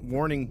flustered and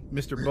warning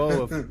Mr.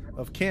 Bo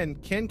of Ken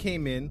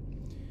came in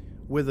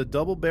with a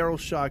double-barrel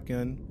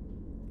shotgun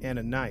and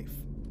a knife.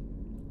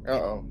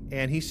 Uh-oh.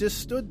 And he just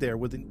stood there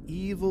with an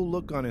evil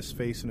look on his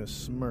face and a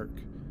smirk,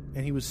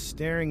 and he was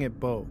staring at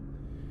Bo.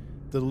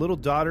 The little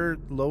daughter,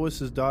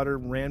 Lois's daughter,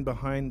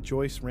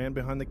 Joyce ran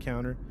behind the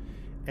counter,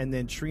 and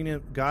then Trina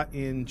got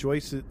in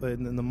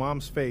in the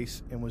mom's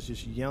face and was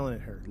just yelling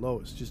at her.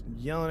 Lois just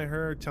yelling at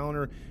her, telling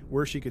her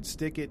where she could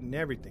stick it and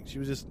everything. She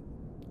was just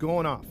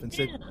going off and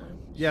said,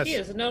 yes. She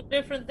is no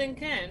different than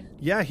Ken.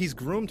 Yeah, he's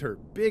groomed her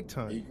big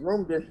time. He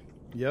groomed her.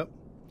 Yep.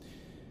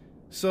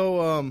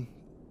 So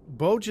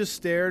Bo just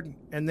stared,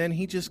 and then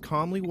he just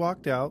calmly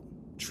walked out.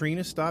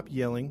 Trina stopped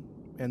yelling,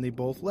 and they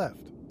both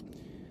left.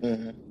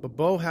 Mm-hmm. But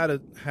Bo had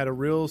a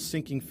real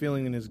sinking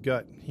feeling in his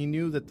gut. He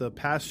knew that the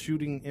past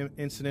shooting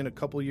incident a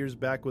couple years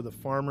back with a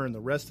farmer and the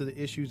rest of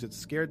the issues that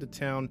scared the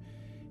town,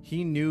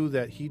 he knew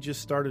that he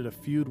just started a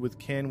feud with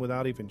Ken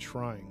without even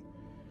trying.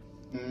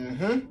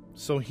 Mm-hmm.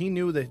 So he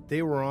knew that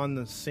they were on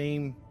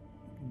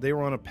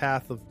a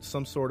path of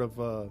some sort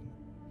of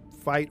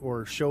fight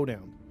or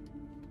showdown.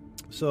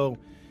 So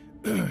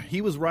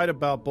he was right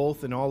about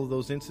both in all of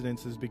those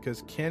incidences,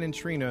 because Ken and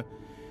Trina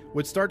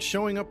would start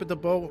showing up at the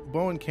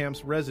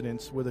Bowenkamp's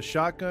residence with a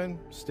shotgun,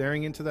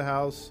 staring into the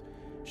house,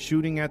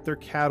 shooting at their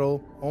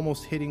cattle,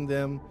 almost hitting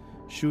them,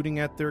 shooting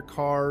at their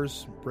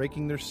cars,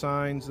 breaking their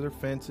signs, their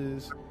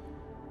fences.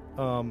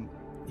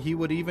 He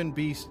would even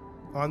be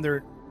on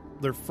their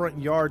front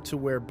yard to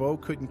where Bo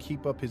couldn't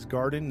keep up his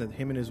garden that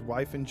him and his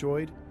wife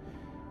enjoyed.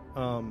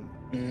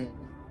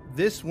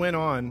 This went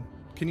on.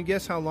 Can you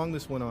guess how long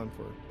this went on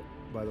for,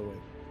 by the way?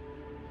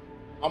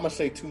 I'm going to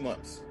say 2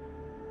 months.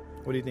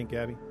 What do you think,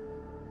 Gabby?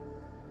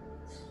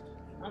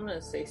 I'm going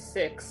to say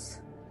 6.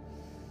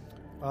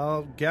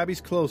 Gabby's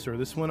closer.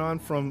 This went on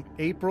from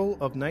April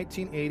of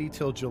 1980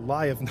 till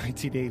July of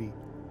 1980.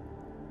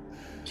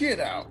 Get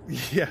out.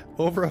 Yeah,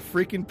 over a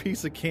freaking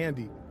piece of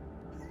candy.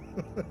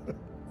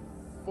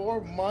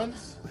 4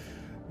 months?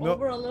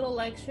 Over a little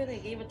lecture they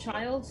gave a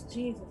child?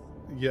 Jesus.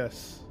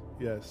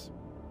 Yes.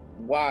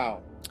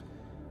 Wow.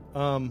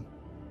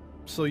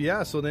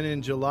 So then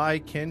in July,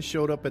 Ken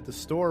showed up at the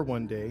store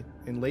one day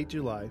in late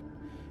July,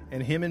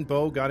 and him and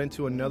Bo got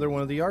into another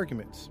one of the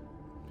arguments.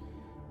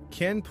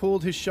 Ken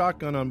pulled his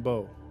shotgun on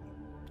Bo.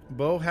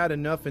 Bo had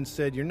enough and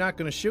said, "You're not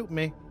going to shoot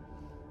me."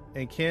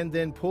 And Ken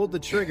then pulled the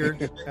trigger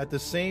at the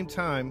same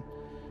time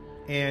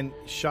and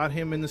shot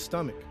him in the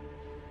stomach.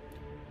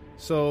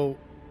 So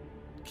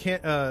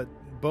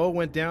Bo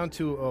went down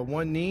to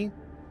one knee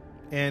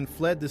and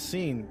fled the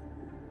scene.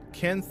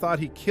 Ken thought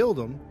he killed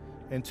him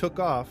and took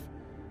off.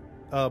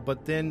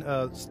 But then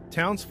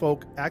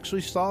townsfolk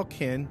actually saw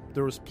Ken.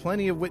 There was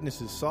plenty of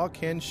witnesses saw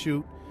Ken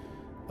shoot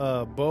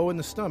Bo in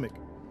the stomach,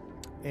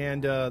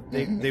 and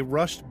they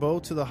rushed Bo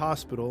to the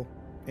hospital.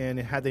 And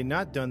had they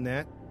not done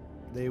that,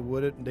 they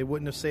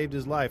wouldn't have saved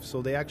his life.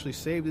 So they actually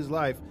saved his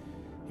life.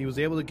 He was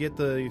able to get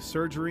the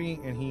surgery,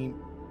 and he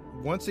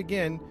once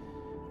again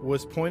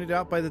was pointed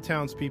out by the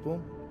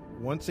townspeople.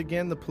 Once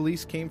again, the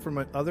police came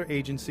from other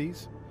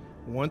agencies.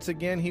 Once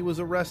again, he was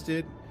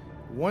arrested.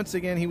 Once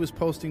again, he was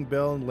posting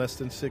bail in less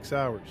than 6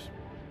 hours.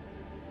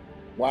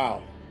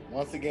 Wow.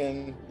 Once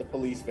again, the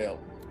police failed.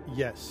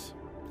 Yes.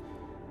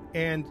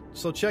 And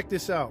so check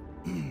this out.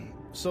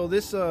 So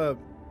this,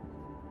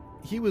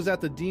 he was at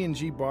the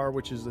D&G bar,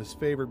 which is his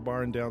favorite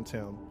bar in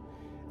downtown.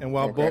 And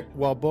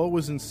while Bo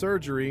was in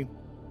surgery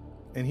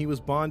and he was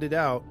bonded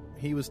out,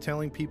 he was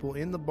telling people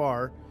in the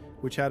bar,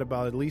 which had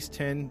about at least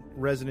 10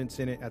 residents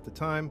in it at the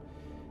time,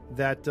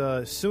 that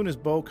as soon as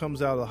Bo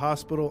comes out of the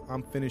hospital,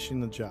 I'm finishing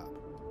the job.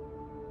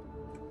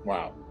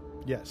 Wow.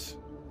 Yes.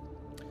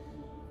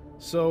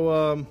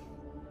 So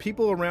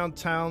people around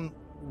town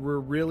were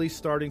really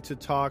starting to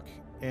talk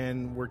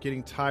and were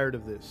getting tired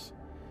of this.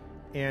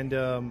 And,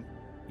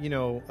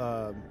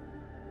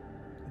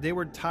 they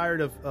were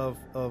tired of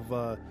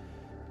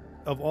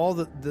all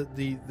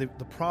the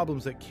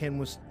problems that Ken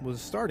was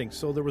starting.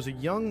 So there was a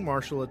young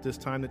marshal at this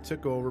time that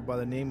took over by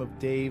the name of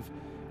Dave,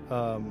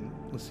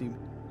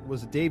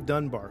 was Dave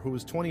Dunbar, who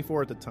was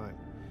 24 at the time.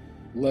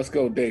 Let's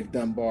go, Dave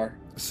Dunbar.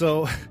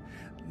 So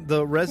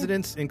the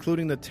residents,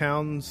 including the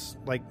towns,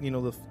 like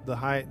the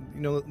high,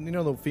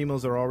 the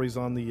females are always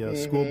on the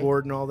school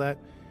board and all that.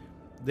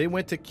 They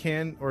went to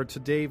Ken or to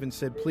Dave and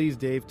said, "Please,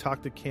 Dave,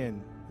 talk to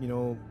Ken.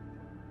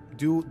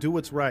 Do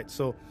what's right."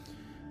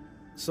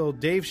 So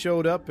Dave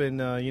showed up,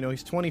 and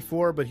he's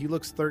 24, but he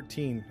looks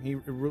 13. He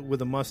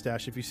with a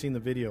mustache. If you've seen the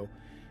video,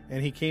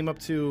 and he came up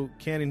to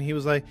Ken and he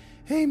was like,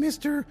 "Hey,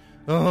 Mr.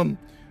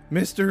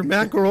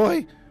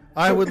 McElroy,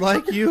 I would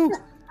like you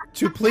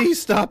to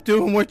please stop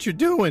doing what you're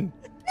doing."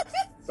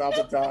 Stop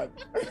it, Todd.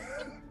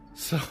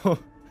 So.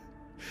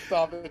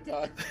 Stop it,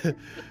 Todd.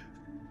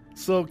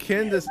 So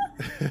Ken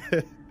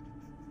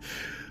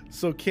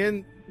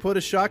put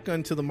a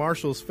shotgun to the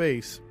marshal's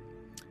face,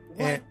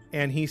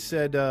 and he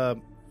said,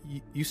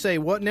 "You say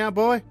what now,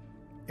 boy?"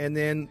 And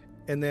then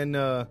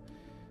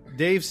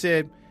Dave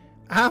said,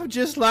 "I would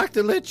just like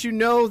to let you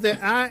know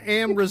that I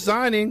am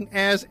resigning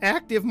as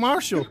active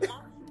marshal."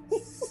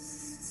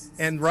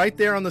 And right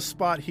there on the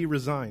spot, he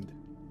resigned.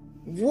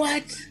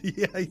 What?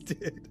 Yeah, he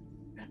did.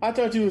 I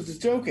thought you was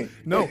just joking.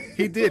 No,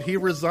 he did. He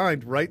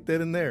resigned right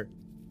then and there.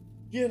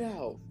 Get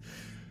out.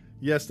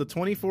 Yes, the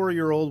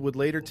 24-year-old would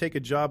later take a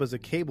job as a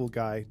cable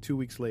guy 2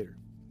 weeks later.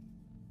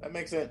 That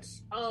makes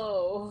sense.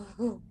 Oh.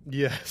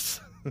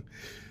 Yes.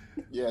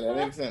 Yeah, that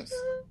makes sense.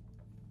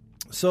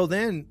 So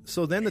then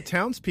the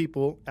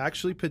townspeople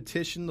actually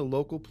petitioned the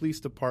local police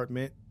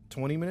department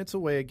 20 minutes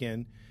away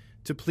again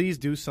to please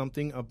do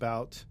something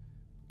about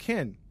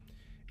Ken.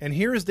 And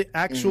here is the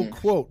actual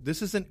quote.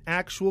 This is an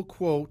actual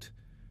quote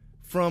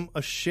from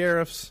a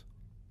sheriff's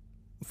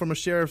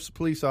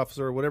police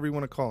officer, or whatever you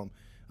want to call him,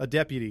 a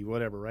deputy,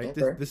 whatever, right?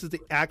 Okay. This is the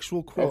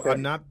actual quote. Okay.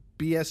 I'm not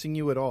BSing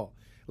you at all.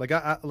 Like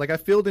I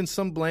filled in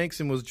some blanks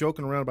and was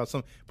joking around about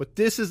some, but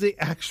this is the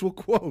actual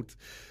quote.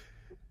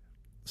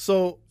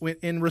 So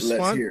in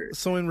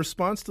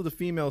response to the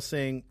female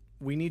saying,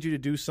 "We need you to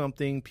do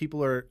something.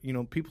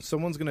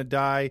 Someone's going to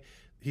die.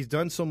 He's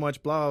done so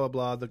much, blah,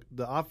 blah,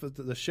 blah."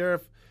 The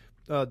sheriff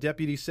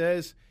deputy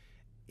says,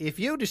 "If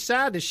you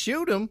decide to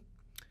shoot him,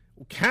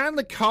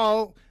 kindly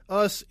call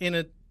us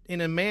in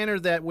a manner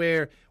that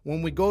where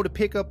when we go to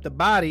pick up the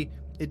body,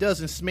 it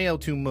doesn't smell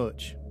too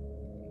much."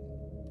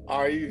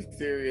 Are you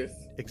serious?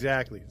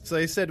 Exactly. So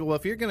they said, "Well,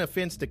 if you're going to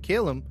fence to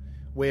kill him,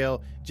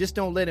 well, just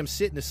don't let him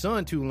sit in the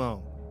sun too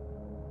long."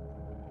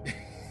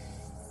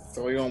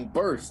 So he don't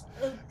burst.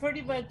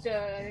 Pretty much,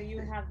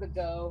 you have to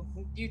go.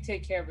 You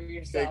take care of it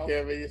yourself. Take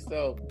care of it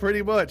yourself.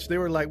 Pretty much. They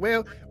were like,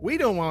 "Well, we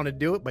don't want to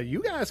do it, but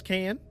you guys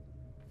can."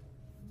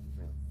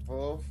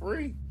 For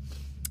free.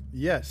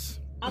 Yes.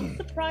 I'm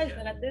surprised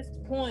that at this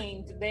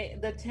point,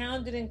 the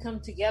town didn't come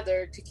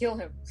together to kill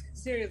him.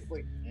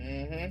 Seriously.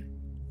 Mm-hmm.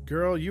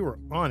 Girl, you were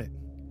on it.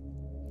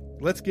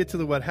 Let's get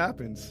to what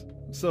happens.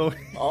 So,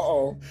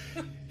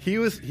 he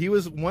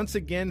was once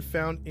again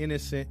found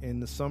innocent in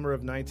the summer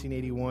of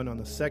 1981 on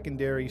the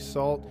secondary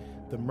assault,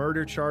 the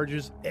murder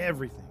charges,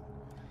 everything.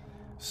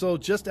 So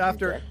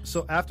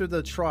after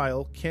the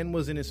trial, Ken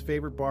was in his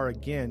favorite bar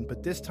again,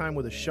 but this time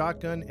with a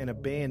shotgun and a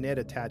bayonet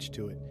attached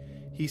to it.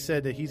 He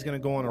said that he's going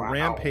to go on a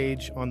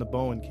rampage on the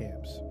Bowen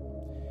camps.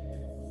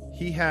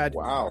 He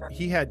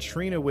had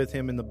Trina with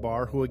him in the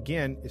bar, who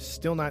again is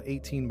still not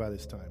 18 by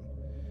this time.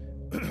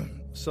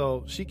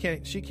 So she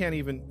can't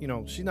even,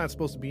 she's not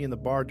supposed to be in the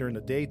bar during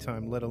the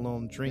daytime, let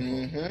alone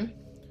drinking.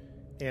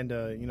 Mm-hmm.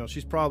 And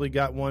she's probably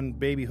got one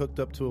baby hooked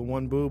up to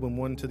one boob and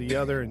one to the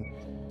other, and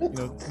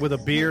with a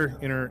beer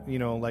in her,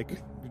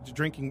 like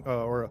drinking,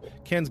 or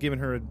Ken's giving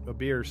her a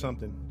beer or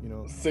something,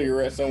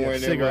 cigarette somewhere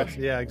in there. Cigarettes,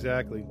 yeah,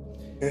 exactly.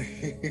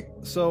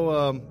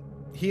 So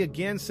he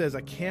again says,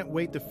 "I can't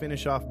wait to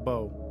finish off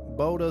Bo.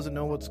 Bo doesn't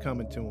know what's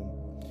coming to him."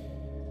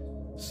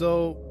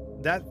 So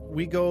that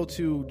we go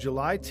to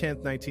July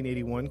 10th,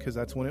 1981, because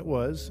that's when it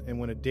was. And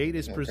when a date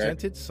is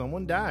presented,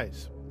 someone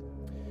dies.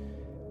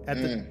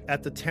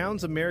 At the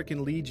town's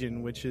American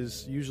Legion, which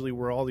is usually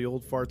where all the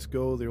old farts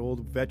go, the old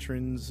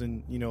veterans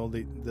and,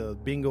 the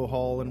bingo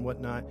hall and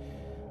whatnot,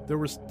 there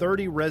was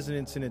 30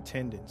 residents in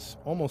attendance,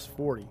 almost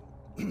 40.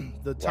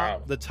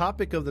 The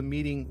topic of the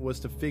meeting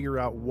was to figure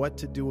out what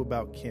to do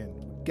about Ken.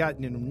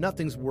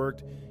 Nothing's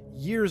worked.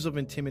 Years of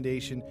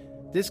intimidation.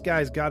 This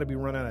guy's got to be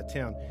run out of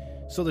town.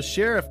 So the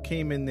sheriff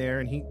came in there,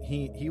 and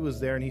he was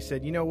there, and he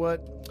said, "You know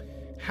what?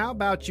 How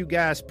about you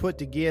guys put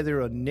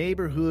together a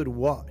neighborhood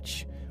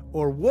watch?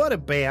 Or what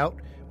about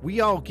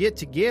we all get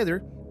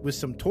together with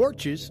some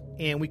torches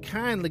and we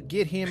kindly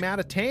get him out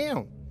of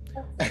town?"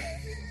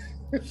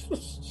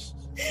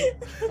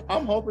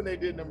 I'm hoping they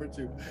did number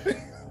 2.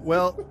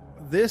 Well,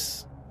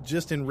 this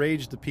just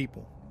enraged the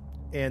people.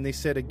 And they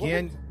said,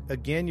 again,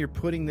 you're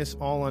putting this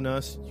all on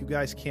us. You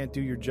guys can't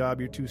do your job.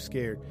 You're too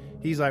scared.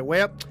 He's like,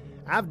 "Well,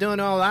 I've done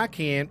all I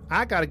can.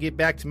 I got to get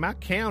back to my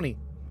county."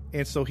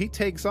 And so he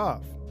takes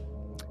off.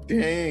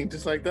 Dang,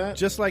 just like that?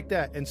 Just like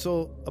that. And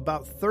so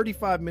about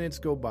 35 minutes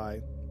go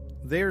by.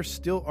 They're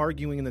still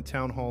arguing in the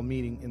town hall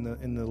meeting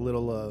in the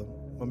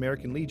little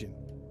American Legion.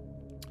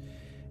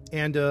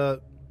 And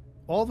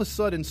all of a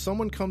sudden,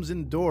 someone comes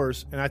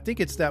indoors, and I think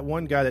it's that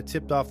one guy that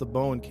tipped off the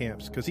Bowen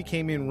camps, because he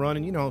came in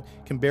running,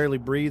 can barely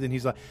breathe, and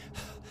he's like,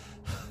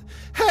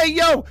 Hey,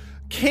 yo,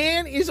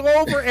 Ken is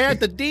over at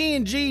the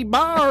D&G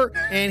bar,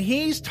 and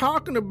he's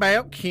talking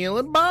about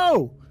killing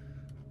Bo.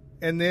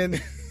 And then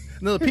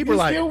the people are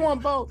like, still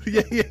want Bo.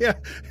 Yeah.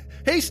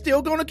 He's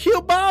still going to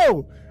kill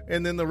Bo.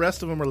 And then the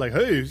rest of them are like,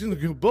 hey, he's going to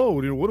kill Bo.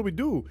 What do we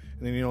do?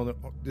 And then,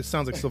 this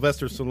sounds like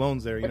Sylvester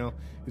Stallone's there,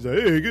 He's like,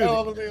 hey, good.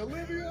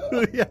 Olivia.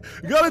 Yeah,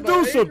 you got to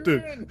do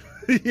something.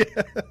 Yeah.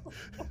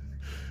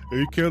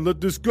 You can't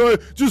let this guy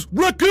just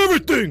wreck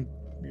everything,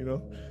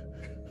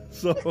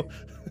 So...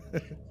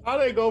 How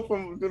they go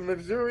from the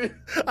Missouri?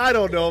 I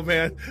don't know,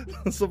 man.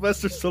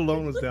 Sylvester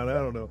Stallone was down. I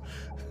don't know.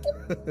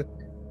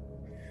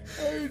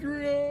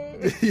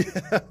 Adrian.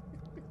 Yeah.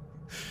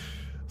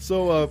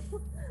 So,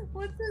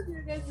 what's with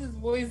your guys'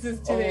 voices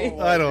today?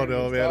 I don't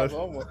know, man.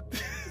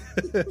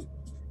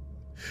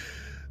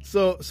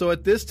 So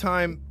at this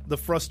time, the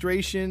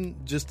frustration,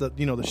 just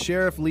the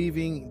sheriff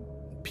leaving,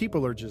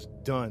 people are just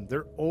done.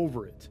 They're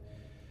over it.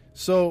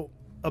 So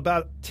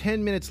about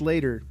 10 minutes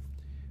later,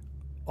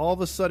 all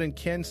of a sudden,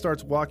 Ken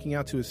starts walking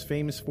out to his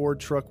famous Ford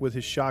truck with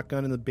his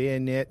shotgun and the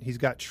bayonet. He's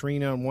got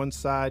Trina on one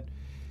side,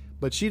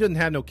 but she doesn't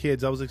have no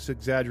kids. I was just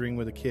exaggerating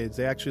with the kids.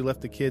 They actually left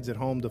the kids at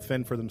home to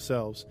fend for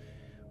themselves.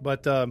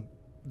 But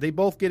they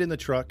both get in the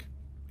truck,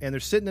 and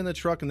they're sitting in the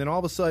truck, and then all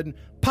of a sudden,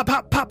 pop,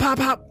 pop, pop, pop,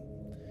 pop.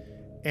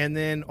 And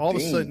then all of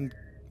a sudden,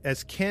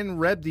 as Ken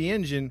revved the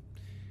engine,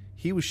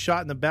 he was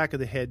shot in the back of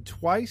the head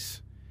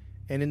twice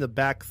and in the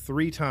back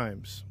 3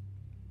 times.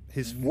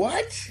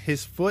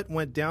 His foot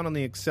went down on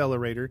the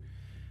accelerator.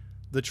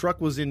 The truck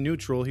was in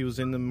neutral. He was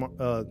in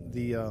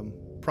the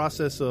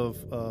process of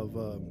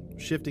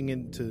shifting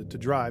into to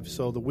drive.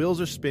 So the wheels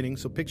are spinning.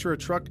 So picture a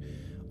truck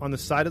on the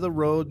side of the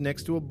road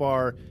next to a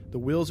bar. The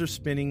wheels are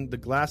spinning. The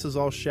glass is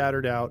all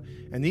shattered out.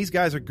 And these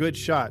guys are good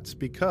shots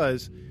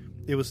because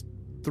it was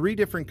 3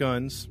 different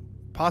guns,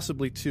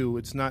 possibly 2.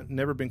 It's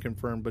never been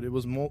confirmed, but it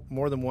was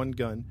more than one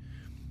gun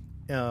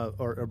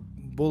or a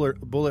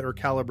bullet or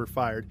caliber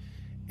fired.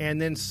 And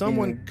then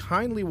someone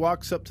kindly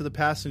walks up to the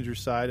passenger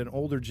side, an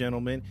older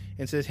gentleman,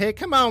 and says, hey,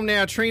 come on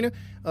now, Trina.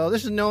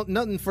 This is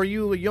nothing for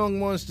you young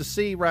ones to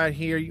see right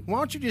here. Why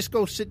don't you just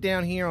go sit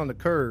down here on the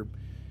curb?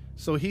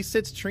 So he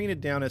sits Trina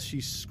down as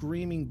she's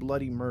screaming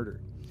bloody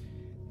murder.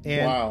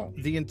 And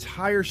the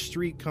entire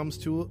street comes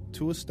to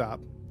a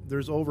stop.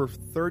 There's over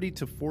 30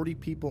 to 40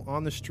 people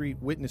on the street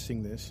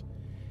witnessing this.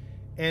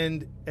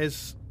 And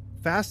as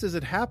fast as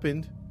it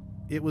happened,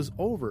 it was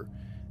over.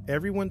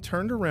 Everyone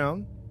turned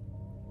around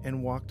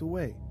and walked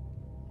away.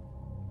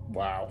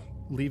 Wow.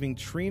 Leaving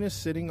Trina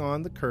sitting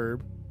on the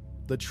curb,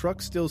 the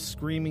truck still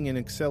screaming in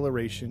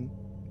acceleration,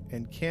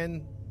 and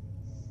Ken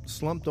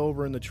slumped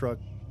over in the truck,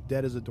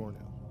 dead as a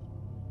doornail.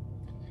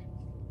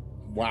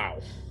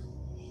 Wow.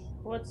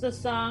 What's the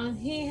song?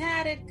 He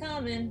had it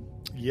coming.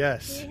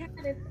 Yes. He had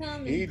it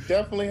coming. He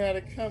definitely had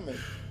it coming.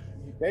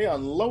 They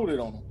unloaded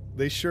on him.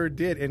 They sure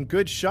did. And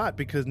good shot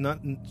because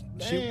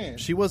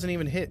she wasn't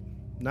even hit.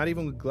 Not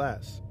even with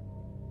glass.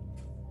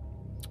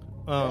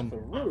 That's a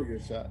really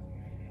good shot.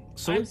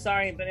 So I'm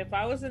sorry, but if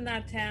I was in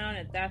that town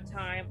at that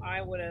time, I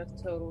would have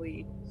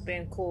totally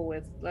been cool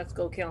with let's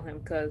go kill him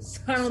because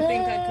I don't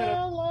think I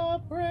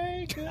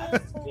could have.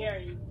 That's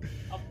scary.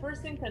 A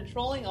person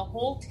controlling a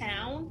whole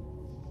town?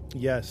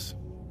 Yes.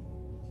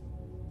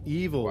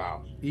 Evil.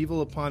 Wow.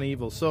 Evil upon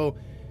evil. So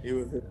He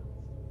was.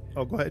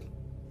 Oh, go ahead.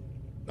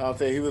 I'll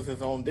say he was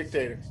his own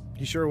dictator.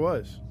 He sure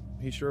was.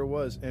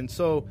 And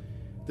so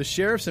the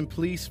sheriffs and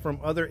police from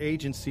other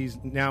agencies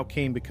now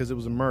came because it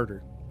was a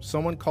murder.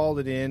 Someone called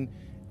it in,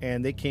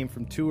 and they came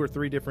from 2 or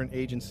 3 different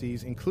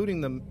agencies,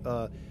 including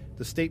the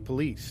state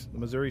police, the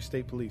Missouri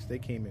State Police. They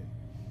came in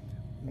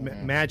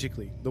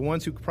magically. The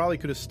ones who probably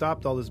could have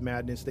stopped all this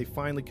madness, they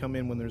finally come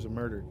in when there's a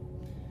murder.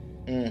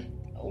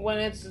 When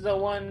it's the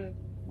one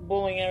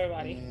bullying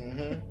everybody.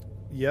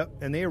 Yep,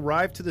 and they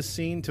arrived to the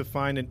scene to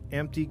find an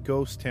empty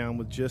ghost town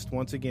with just,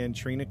 once again,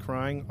 Trina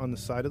crying on the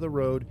side of the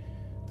road,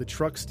 the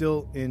truck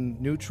still in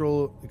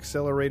neutral,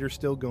 accelerator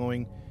still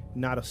going,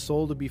 not a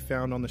soul to be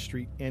found on the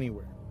street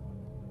anywhere.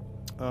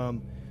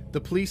 The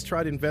police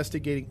tried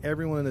investigating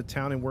everyone in the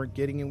town and weren't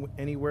getting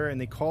anywhere,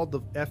 and they called the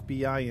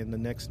FBI in the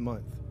next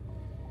month.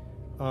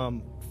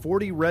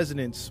 40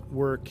 residents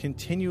were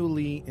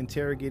continually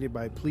interrogated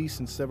by police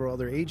and several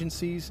other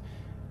agencies,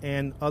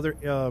 and other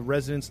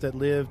residents that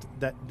lived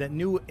that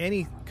knew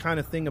any kind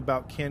of thing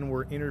about Ken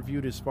were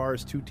interviewed as far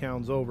as 2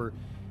 towns over,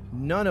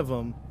 none of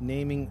them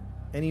naming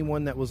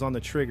anyone that was on the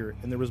trigger.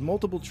 And there was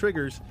multiple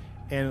triggers,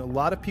 and a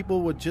lot of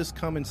people would just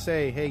come and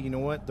say, hey, you know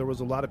what, there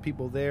was a lot of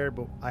people there,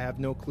 but I have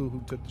no clue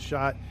who took the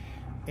shot.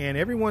 And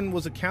everyone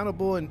was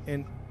accountable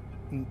and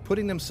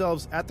putting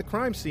themselves at the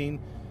crime scene,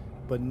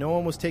 but no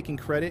one was taking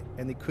credit,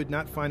 and they could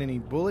not find any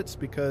bullets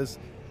because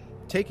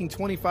taking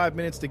 25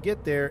 minutes to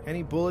get there,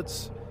 any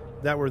bullets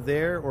that were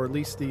there, or at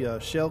least the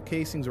shell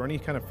casings or any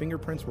kind of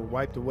fingerprints, were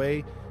wiped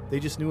away. They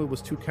just knew it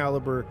was 2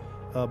 caliber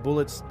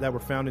bullets that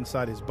were found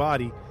inside his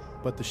body,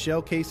 but the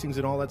shell casings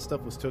and all that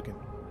stuff was taken.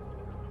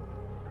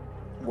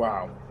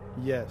 Wow.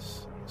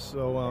 Yes.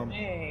 So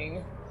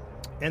Dang.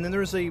 and then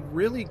there's a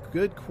really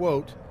good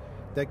quote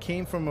that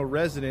came from a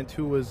resident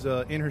who was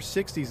in her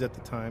 60s at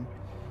the time.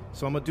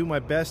 So I'm going to do my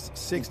best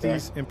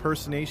 60s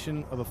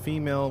impersonation of a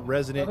female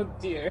resident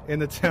in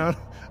the town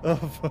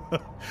of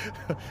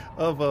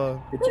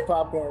Get your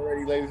popcorn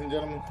ready, ladies and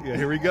gentlemen. Yeah,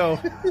 here we go.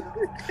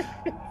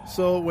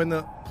 So when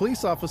the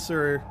police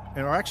officer,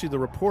 or actually the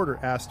reporter,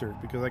 asked her,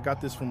 because I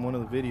got this from one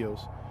of the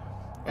videos,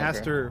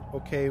 asked her,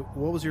 okay,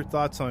 what was your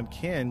thoughts on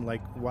Ken?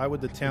 Like, why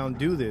would the town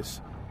do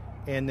this?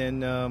 And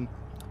then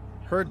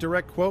her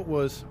direct quote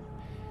was,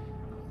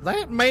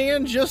 that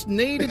man just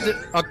needed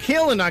a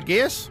killing, I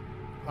guess.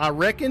 I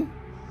reckon.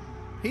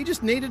 He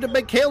just needed to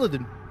be killed.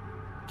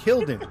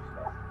 Killed.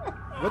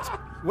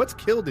 What's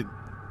killed?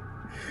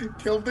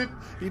 Killed it?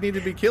 He needed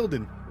to be killed.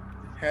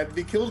 Had to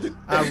be killed it.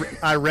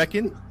 I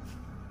reckon.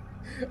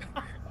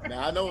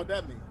 Now I know what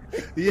that means.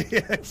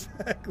 Yeah,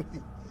 exactly.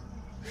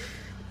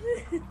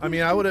 I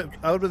mean, I would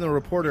have been the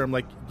reporter. I'm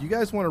like, do you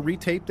guys want to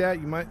retape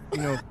that? You might,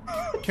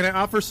 can I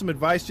offer some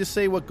advice? Just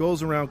say what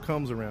goes around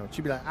comes around.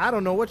 She'd be like, I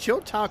don't know what you're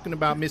talking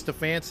about, Mr.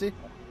 Fancy.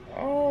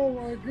 Oh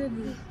my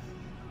goodness.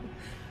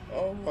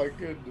 Oh my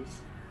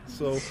goodness.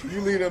 So you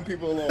leave them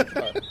people alone.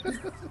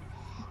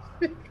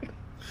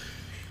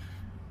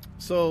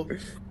 So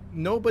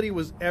nobody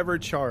was ever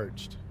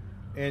charged.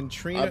 And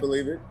I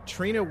believe it.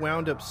 Trina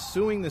wound up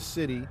suing the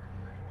city,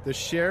 the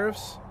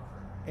sheriffs,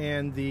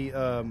 and the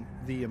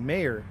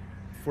mayor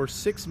for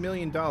 $6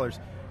 million.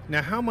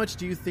 Now, how much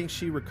do you think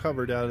she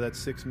recovered out of that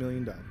 $6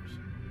 million?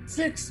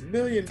 $6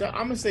 million. I'm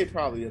gonna say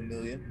probably $1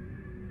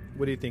 million.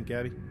 What do you think,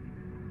 Abby?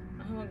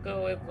 I'm gonna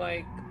go with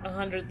like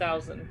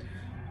 100,000.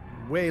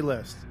 Way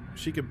less.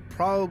 She could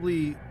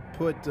probably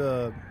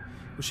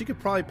she could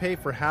probably pay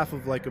for half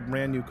of like a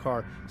brand new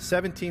car.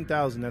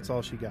 17,000. That's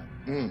all she got.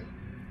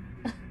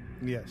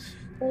 Yes.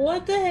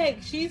 What the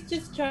heck? She's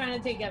just trying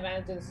to take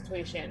advantage of the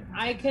situation.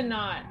 I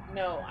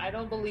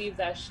don't believe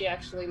that she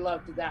actually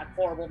loved that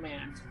horrible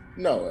man.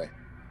 No way.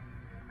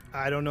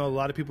 I don't know. A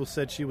lot of people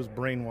said she was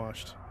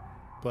brainwashed,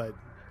 but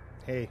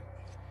hey.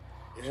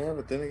 Yeah,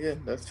 but then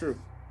again, that's true.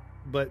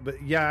 But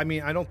yeah, I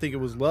mean, I don't think it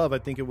was love. I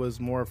think it was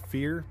more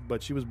fear,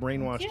 but she was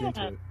brainwashed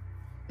into it.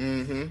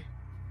 Mm-hmm.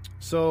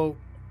 So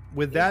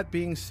with that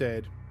being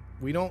said,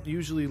 we don't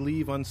usually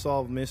leave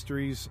unsolved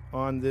mysteries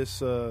on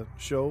this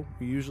show.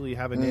 We usually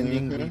have an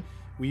ending.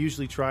 We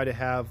usually try to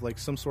have like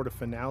some sort of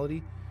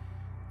finality.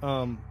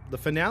 The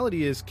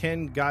finality is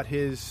Ken got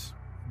his,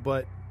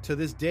 but to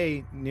this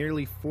day,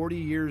 nearly 40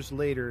 years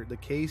later, the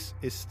case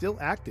is still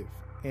active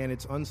and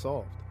it's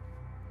unsolved.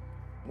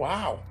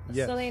 Wow.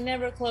 Yes. So they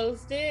never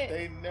closed it?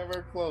 They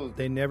never closed it.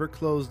 They never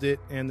closed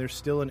it, and there's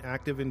still an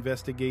active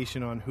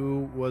investigation on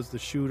who was the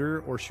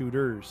shooter or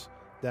shooters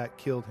that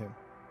killed him.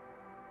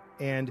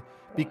 And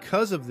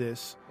because of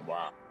this,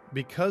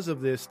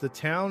 the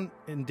town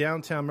in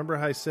downtown, remember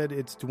how I said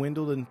it's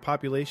dwindled in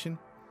population?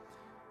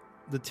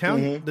 The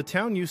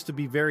town used to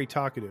be very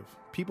talkative.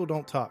 People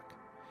don't talk.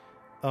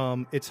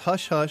 It's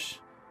hush hush,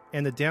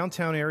 and the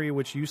downtown area,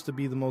 which used to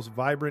be the most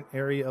vibrant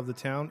area of the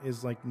town,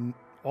 is like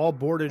all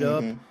boarded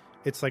up.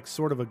 It's like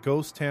sort of a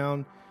ghost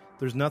town.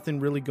 There's nothing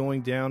really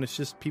going down. It's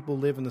just people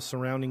live in the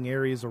surrounding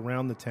areas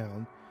around the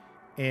town.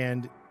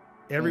 And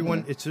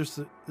everyone, it's just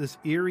this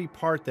eerie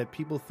part that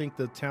people think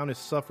the town has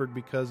suffered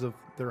because of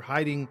they're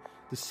hiding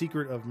the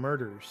secret of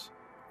murders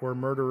or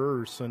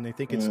murderers. And they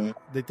think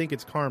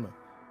it's karma,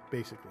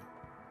 basically.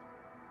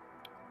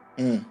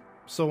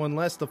 So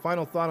unless the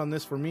final thought on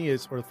this for me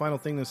is, or the final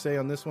thing to say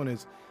on this one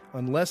is,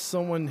 unless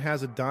someone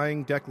has a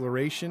dying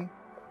declaration,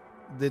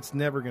 that's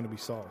never going to be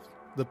solved.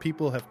 The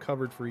people have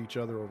covered for each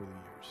other over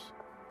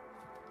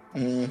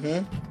the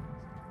years.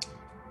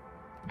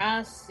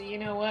 As you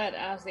know what,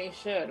 as they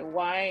should.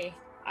 Why?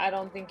 I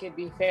don't think it'd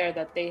be fair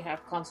that they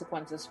have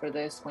consequences for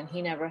this when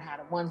he never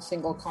had one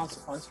single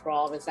consequence for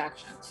all of his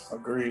actions.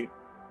 Agreed.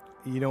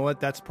 You know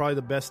what? That's probably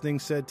the best thing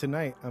said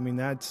tonight. I mean,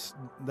 that's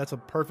a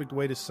perfect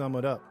way to sum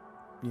it up.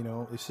 You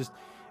know, it's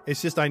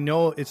just I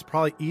know it's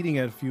probably eating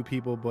at a few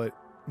people, but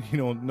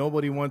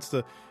nobody wants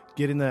to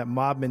get in that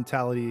mob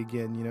mentality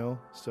again,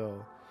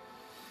 so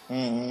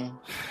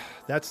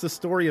that's the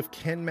story of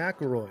Ken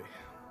McElroy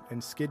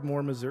in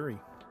Skidmore, Missouri.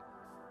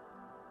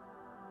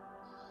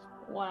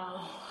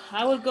 Wow.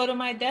 I would go to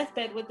my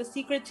deathbed with the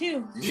secret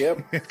too. Yep.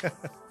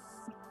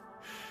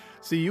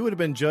 See, you would have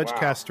been judge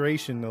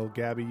castration though,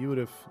 Gabby. You would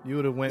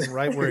have went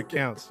right where it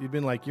counts. You'd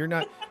been like, you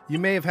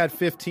may have had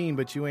 15,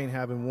 but you ain't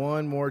having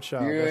one more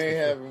child. You ain't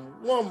having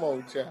one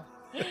more child.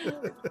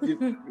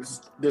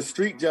 The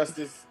street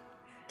justice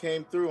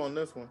came through on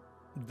this one.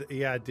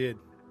 Yeah, it did.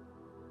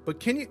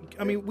 But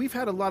we've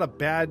had a lot of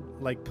bad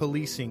like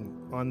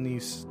policing on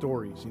these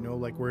stories,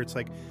 like where it's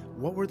like,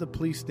 what were the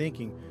police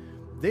thinking?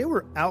 They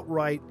were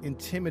outright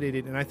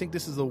intimidated, and I think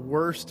this is the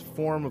worst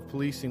form of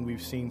policing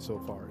we've seen so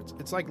far.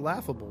 It's like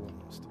laughable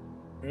almost.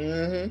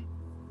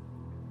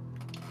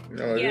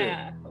 No,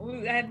 yeah,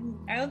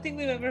 I don't think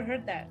we've ever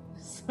heard that.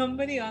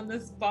 Somebody on the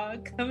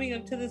spot coming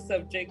up to the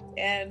subject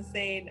and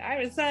saying, I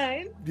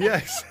resign. Yeah,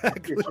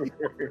 exactly.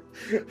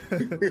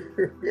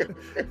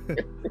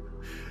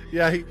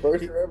 Yeah,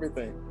 first for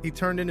everything. He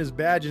turned in his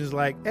badge and is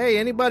like, hey,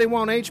 anybody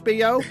want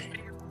HBO?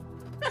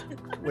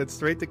 Went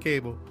straight to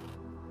cable.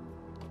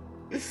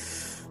 Dang. That's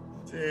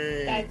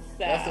sad.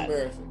 That's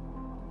embarrassing.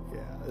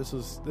 Yeah, this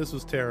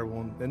was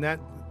terrible. And that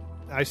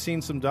I've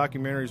seen some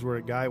documentaries where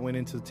a guy went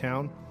into the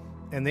town,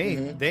 and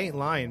they ain't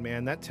lying,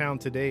 man. That town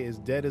today is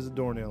dead as a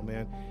doornail,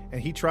 man.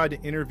 And he tried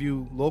to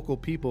interview local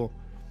people,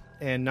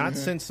 and not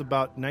since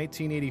about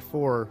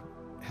 1984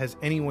 has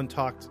anyone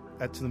talked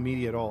to the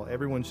media at all.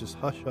 Everyone's just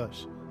hush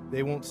hush.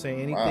 They won't say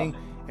anything,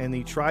 and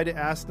they try to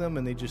ask them,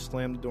 and they just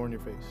slam the door in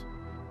your face.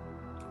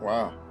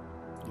 Wow.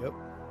 Yep.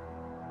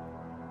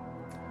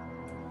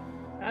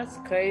 That's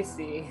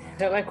crazy.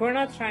 They're like, we're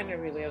not trying to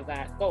relive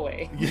that. Go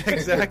away. Yeah,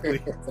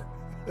 exactly.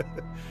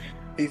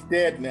 He's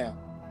dead now.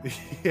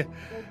 Yeah.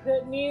 The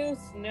good news,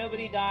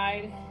 nobody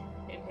died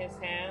in his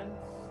hands.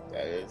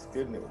 That is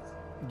good news.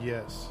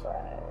 Yes.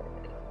 But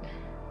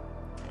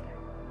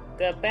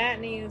the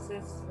bad news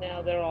is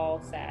now they're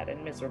all sad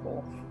and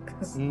miserable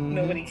because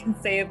nobody can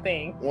say a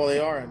thing. Well, they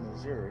are in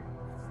Missouri.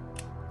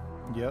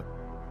 Yep.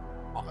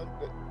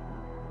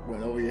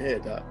 Went over your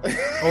head, Doc.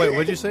 Oh wait,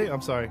 what'd you say?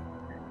 I'm sorry.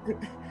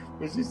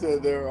 But she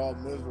said they're all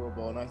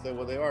miserable, and I said,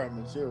 well, they are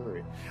in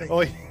Missouri.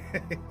 Oh,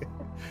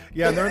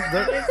 yeah. They're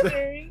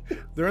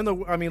in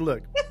the. I mean,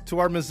 look, to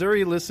our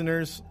Missouri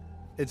listeners,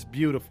 it's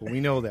beautiful. We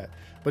know that.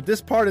 But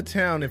this part of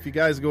town, if you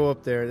guys go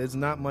up there, there's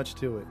not much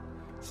to it.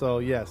 So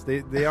yes,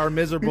 they are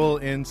miserable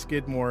in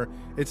Skidmore.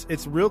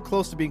 It's real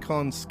close to being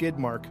called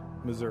Skidmark,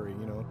 Missouri.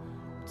 You know,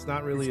 it's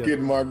not really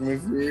Skidmark,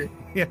 Missouri.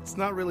 Yeah, it's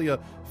not really a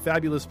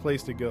fabulous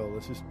place to go.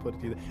 Let's just put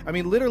it to that. I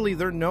mean, literally,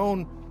 they're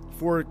known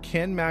for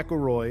Ken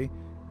McElroy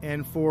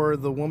and for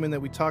the woman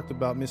that we talked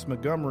about, Miss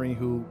Montgomery,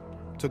 who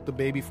took the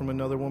baby from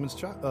another woman's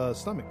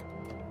stomach.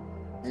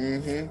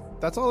 Mm-hmm.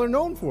 That's all they're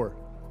known for.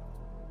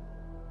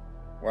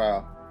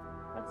 Wow.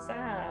 That's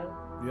sad.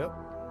 Yep.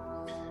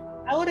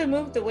 I would have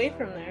moved away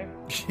from there.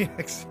 Yeah,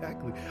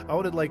 exactly. I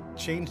would have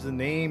changed the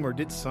name or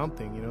did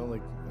something, you know,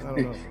 I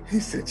don't know. He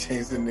said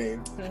change the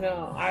name.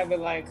 No, I would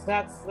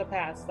that's the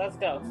past. Let's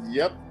go.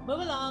 Yep.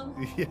 Move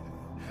along. Yeah.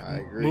 I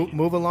agree.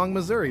 Move along,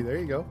 Missouri. There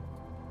you go.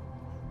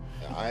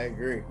 I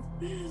agree.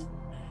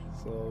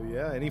 So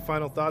yeah, any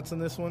final thoughts on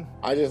this one?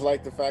 I just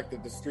like the fact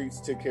that the streets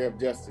took care of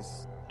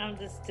justice. I'm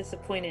just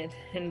disappointed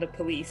in the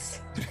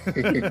police.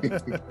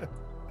 Yeah,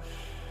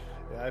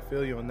 I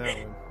feel you on that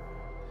one.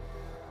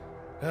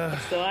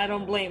 So I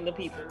don't blame the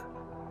people.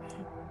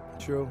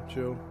 True.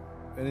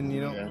 And then,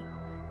 you know,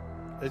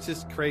 it's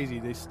just crazy.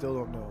 They still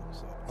don't know.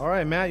 So. All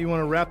right, Matt, you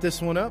want to wrap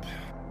this one up?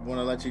 Want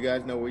to let you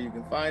guys know where you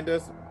can find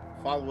us.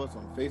 Follow us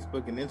on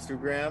Facebook and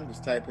Instagram.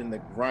 Just type in the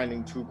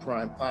Grinding True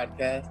Crime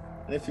Podcast.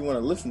 And if you want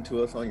to listen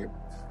to us on your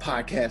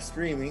podcast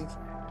streaming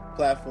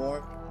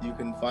platform, you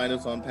can find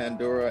us on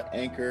Pandora,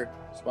 Anchor,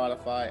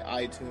 Spotify,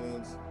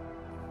 iTunes,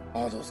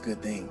 all those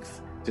good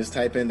things. Just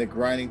type in the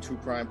Grinding True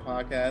Crime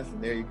Podcast,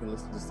 and there you can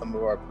listen to some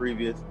of our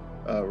previous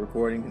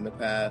recordings in the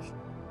past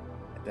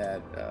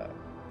that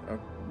are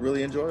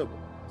really enjoyable.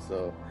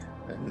 So,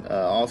 and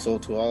also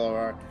to all of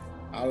our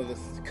out of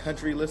the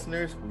country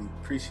listeners, we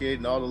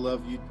appreciate all the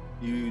love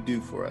you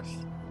do for us.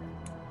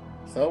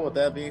 So, with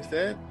that being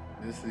said,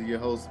 this is your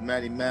host,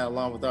 Matty Matt,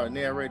 along with our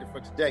narrator for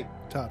today,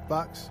 Top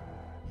Fox.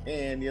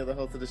 And the other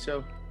host of the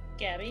show,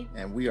 Gabby.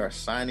 And we are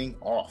signing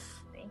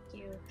off. Thank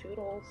you.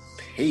 Toodles.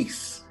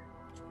 Peace.